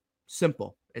 7,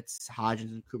 simple. It's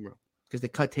Hodgins and Kumaro because they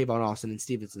cut Tavon Austin and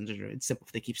Stevenson's injured. It's simple.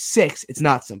 If they keep 6, it's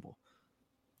not simple.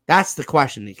 That's the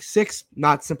question. Like 6,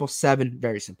 not simple. 7,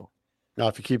 very simple. Now,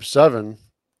 if you keep 7,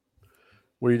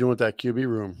 what are you doing with that QB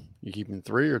room? You keeping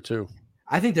 3 or 2?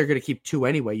 I think they're going to keep 2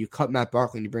 anyway. You cut Matt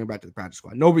Barkley and you bring him back to the practice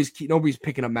squad. Nobody's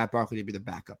picking up Matt Barkley to be the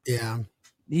backup. Yeah.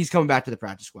 He's coming back to the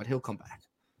practice squad. He'll come back.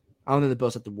 I don't think the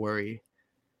Bills have to worry.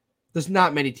 There's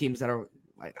not many teams that are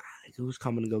like, who's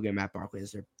coming to go get Matt Barkley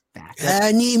as their backup?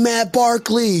 I need Matt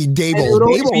Barkley. Dable. No,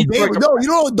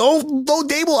 you don't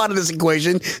Dable out of this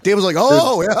equation. Dable's like,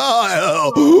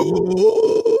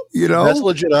 you know, that's a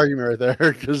legit argument right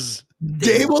there because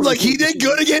Dable's like he did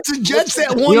good against the Jets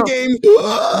that one game.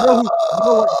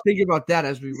 Thinking about that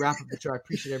as we wrap up the show, I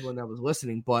appreciate everyone that was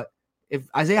listening. But if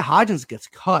Isaiah Hodgins gets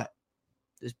cut,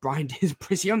 is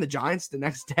he on the Giants the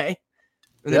next day?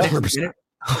 Yeah, 100%.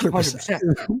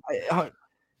 100%.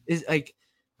 Is like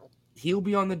he'll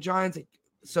be on the Giants.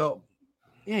 So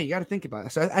yeah, you got to think about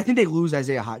it. So I think they lose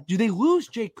Isaiah Hodgins. Do they lose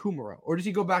Jake Kumerow, or does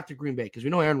he go back to Green Bay? Because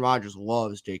we know Aaron Rodgers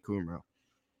loves Jake Kumerow.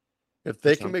 If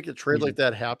they can make a trade like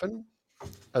that happen,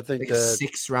 I think like a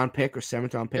 6th round pick or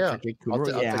 7th round pick for Jake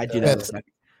Kumerow. I'll do that in a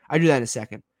second. I do that in a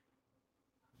second.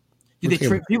 Do they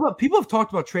trade? People have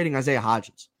talked about trading Isaiah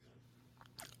Hodgins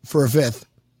for a 5th.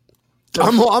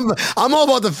 I'm all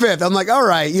about the 5th. I'm like, all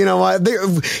right, you know what,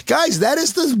 guys, that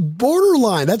is the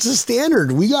borderline. That's the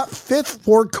standard. We got 5th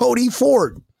for Cody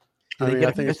Ford.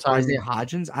 I think it's time. Isaiah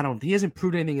Hodgins. He hasn't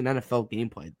proved anything in NFL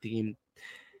gameplay.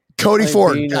 Cody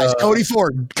Ford, guys. Cody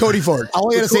Ford. All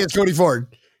I gotta say is Cody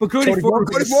Ford. But Cody Ford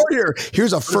here.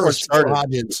 Here's a first for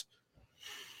Hodgins.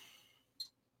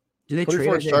 Cody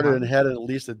Ford started and had at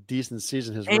least a decent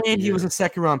season. And he was a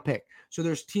 2nd round pick. So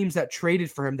there's teams that traded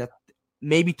for him that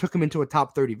maybe took him into a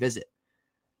top 30 visit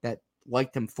that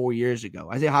liked him 4 years ago.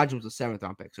 Isaiah Hodgins was a 7th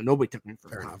round pick, so nobody took him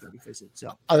for a top 30 visit.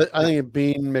 So I think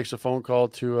Bean makes a phone call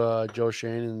to Joe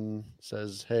Shane and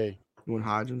says, "Hey, you want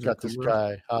Hodgins? Got this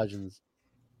guy, Hodgins.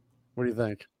 What do you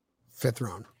think?" 5th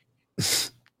round.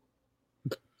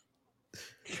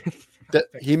 That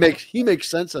he makes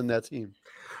sense on that team.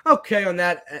 Okay, on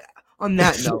that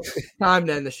note, time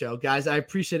to end the show, guys. I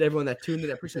appreciate everyone that tuned in.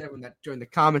 I appreciate everyone that joined the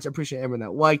comments. I appreciate everyone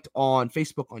that liked on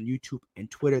Facebook, on YouTube, and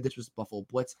Twitter. This was Buffalo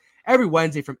Blitz every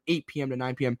Wednesday from 8 p.m. to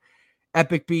 9 p.m.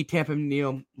 Epic B, Tampa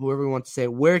Neal, whoever wants to say,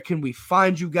 where can we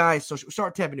find you guys?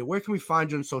 Start Tampa Neal. Where can we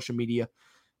find you on social media?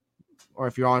 Or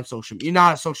if you're on social media, you're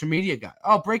not a social media guy.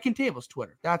 Oh, Breaking Tables,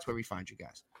 Twitter. That's where we find you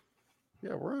guys.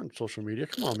 Yeah, we're on social media.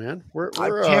 Come on, man. We're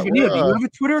Tampa Neal, do you have a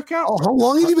Twitter account? Oh, how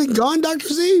long have you been gone, Dr.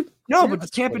 Z? No, but does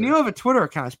Tampa Neal have a Twitter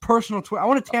account? It's personal Twitter. I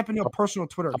want a Tampa Neal personal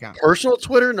Twitter account. Personal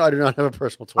Twitter? No, I do not have a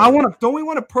personal Twitter. Don't we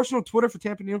want a personal Twitter for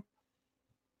Tampa Neal?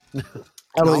 I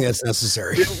don't think that's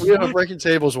necessary. We have a Breaking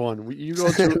Tables one. You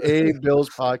go to A Bills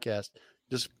Podcast.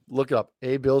 Just look up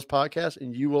A Bills Podcast,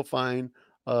 and you will find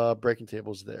Breaking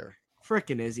Tables there.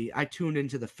 Frickin' Izzy. I tuned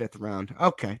into the 5th round.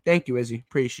 Okay. Thank you, Izzy.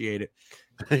 Appreciate it.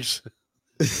 Thanks.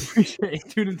 Appreciate it.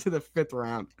 Tuned into the 5th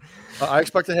round. I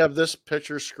expect to have this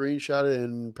picture screenshotted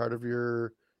in part of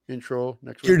your intro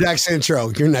next week. Your next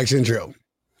intro.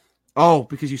 Oh,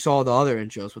 because you saw the other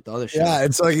intros with the other shows. Yeah,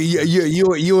 it's like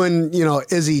you and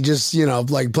Izzy just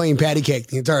like playing patty cake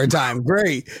the entire time.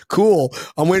 Great, cool.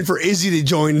 I'm waiting for Izzy to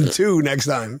join too next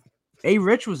time. A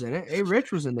Rich was in it. A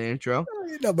Rich was in the intro.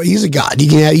 No, but he's a god. He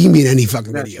can be in any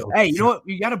fucking video. Hey, you know what?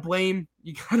 You gotta blame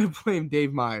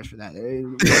Dave Myers for that. He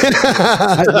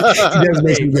does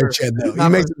make some good shit though. He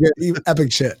makes some good,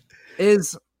 epic shit.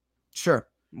 Sure.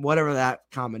 Whatever that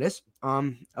comment is.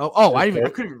 I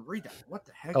couldn't even read that. What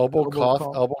the heck? Elbow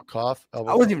cough. I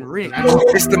wasn't even reading.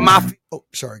 It's the mafia. Oh,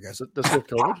 sorry guys. That's what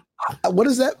COVID? What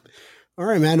is that? All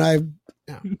right, man.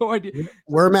 No idea.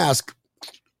 Wear a mask.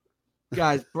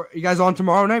 Guys, you guys on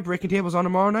tomorrow night? Breaking Tables on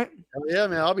tomorrow night? Hell yeah,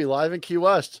 man. I'll be live in Key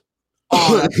West.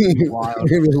 Oh, that's wild.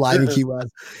 You're gonna be live in Key West.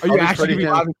 Are you actually going to be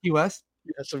live in Key West?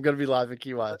 Yes, I'm going to be live in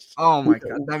Key West. Oh, my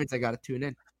God. That means I got to tune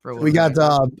in. We got,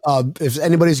 if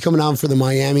anybody's coming out for the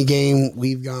Miami game,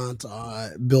 we've got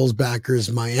Bills backers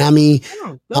Miami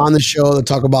on the show to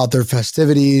talk about their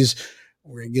festivities.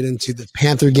 We're going to get into the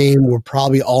Panther game. We're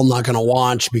probably all not going to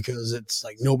watch because it's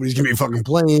like nobody's going to be fucking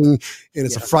playing. And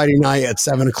it's a Friday night at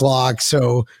 7:00.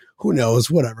 So who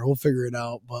knows? Whatever. We'll figure it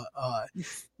out. But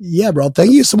yeah, bro.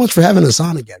 Thank you so much for having us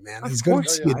on again, man. It's good to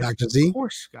see you, Dr. Z. Of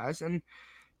course, guys. And if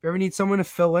you ever need someone to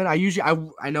fill in,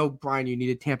 I know, Brian, you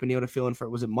needed Tampa Neal to fill in for,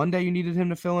 was it Monday you needed him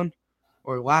to fill in?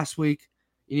 Or last week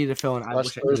you needed to fill in?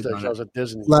 Last Thursday, I was at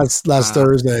Disney. Last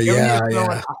Thursday,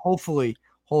 yeah. Hopefully.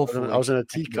 I was in a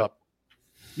teacup.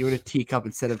 You were in a teacup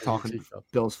instead of talking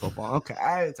Bills football. Okay,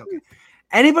 it's okay.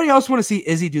 Anybody else want to see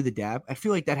Izzy do the dab? I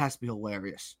feel like that has to be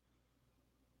hilarious.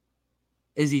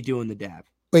 Izzy doing the dab.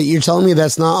 Wait, you're telling me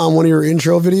that's not on one of your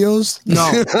intro videos?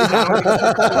 No.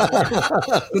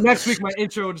 The next week, my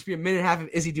intro will just be a minute and a half of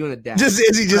Izzy doing a dance. Just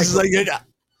Izzy, just like,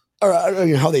 or I don't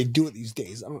know how they do it these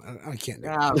days. I can't.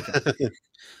 Okay.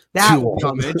 That will be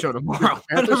on the intro tomorrow.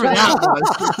 Whatever that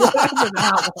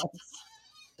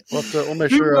was. We'll make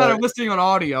People sure that are listening on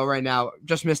audio right now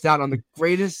just missed out on the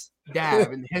greatest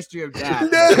dab in the history of dab.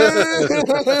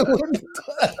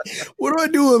 What do I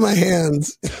do with my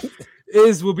hands?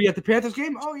 We'll be at the Panthers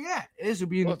game. Oh yeah, we'll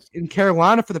be in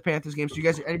Carolina for the Panthers game. So you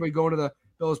guys, anybody going to the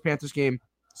Bills Panthers game,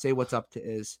 say what's up to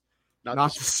Iz. Not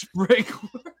the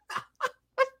sprinkler.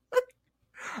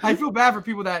 I feel bad for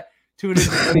people that tune into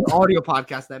the audio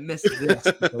podcast that missed this.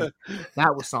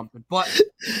 That was something. But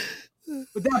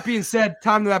with that being said,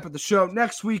 time to wrap up the show.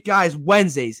 Next week, guys,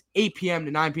 Wednesdays, 8 p.m.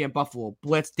 to 9 p.m. Buffalo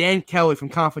Blitz. Dan Kelly from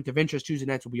Conflict of Interest Tuesday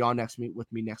nights will be on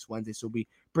with me next Wednesday. So we'll be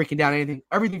breaking down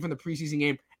everything from the preseason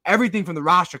game, everything from the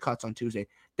roster cuts on Tuesday.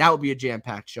 That will be a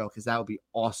jam-packed show because that will be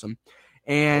awesome.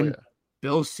 And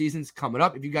Bills season's coming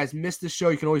up. If you guys missed this show,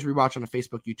 you can always rewatch on the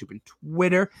Facebook, YouTube, and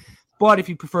Twitter. But if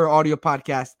you prefer audio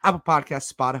podcast, Apple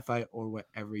Podcasts, Spotify, or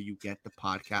wherever you get the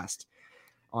podcast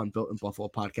on Built in Buffalo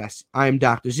Podcast. I am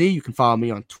Dr. Z. You can follow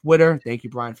me on Twitter. Thank you,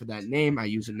 Brian, for that name. I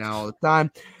use it now all the time.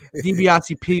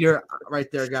 DiBiase Peter, right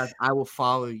there, guys. I will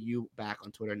follow you back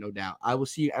on Twitter, no doubt. I will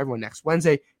see you everyone next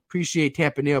Wednesday. Appreciate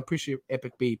Tampa Neil. Appreciate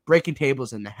Epic B. Breaking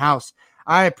tables in the house.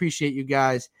 I appreciate you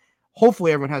guys.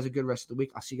 Hopefully everyone has a good rest of the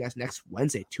week. I'll see you guys next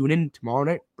Wednesday. Tune in tomorrow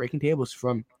night. Breaking tables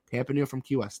from Tampa Neil from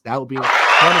QS. That will be a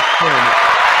fun experiment.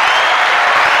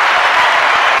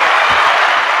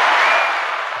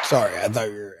 Sorry, I thought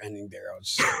you were ending there. I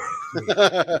was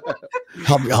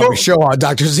help me show out,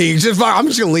 Dr. Z. I'm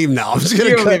just gonna leave now. I'm just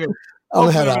gonna leave it.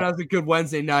 Hopefully everyone has a good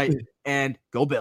Wednesday night and go Bills.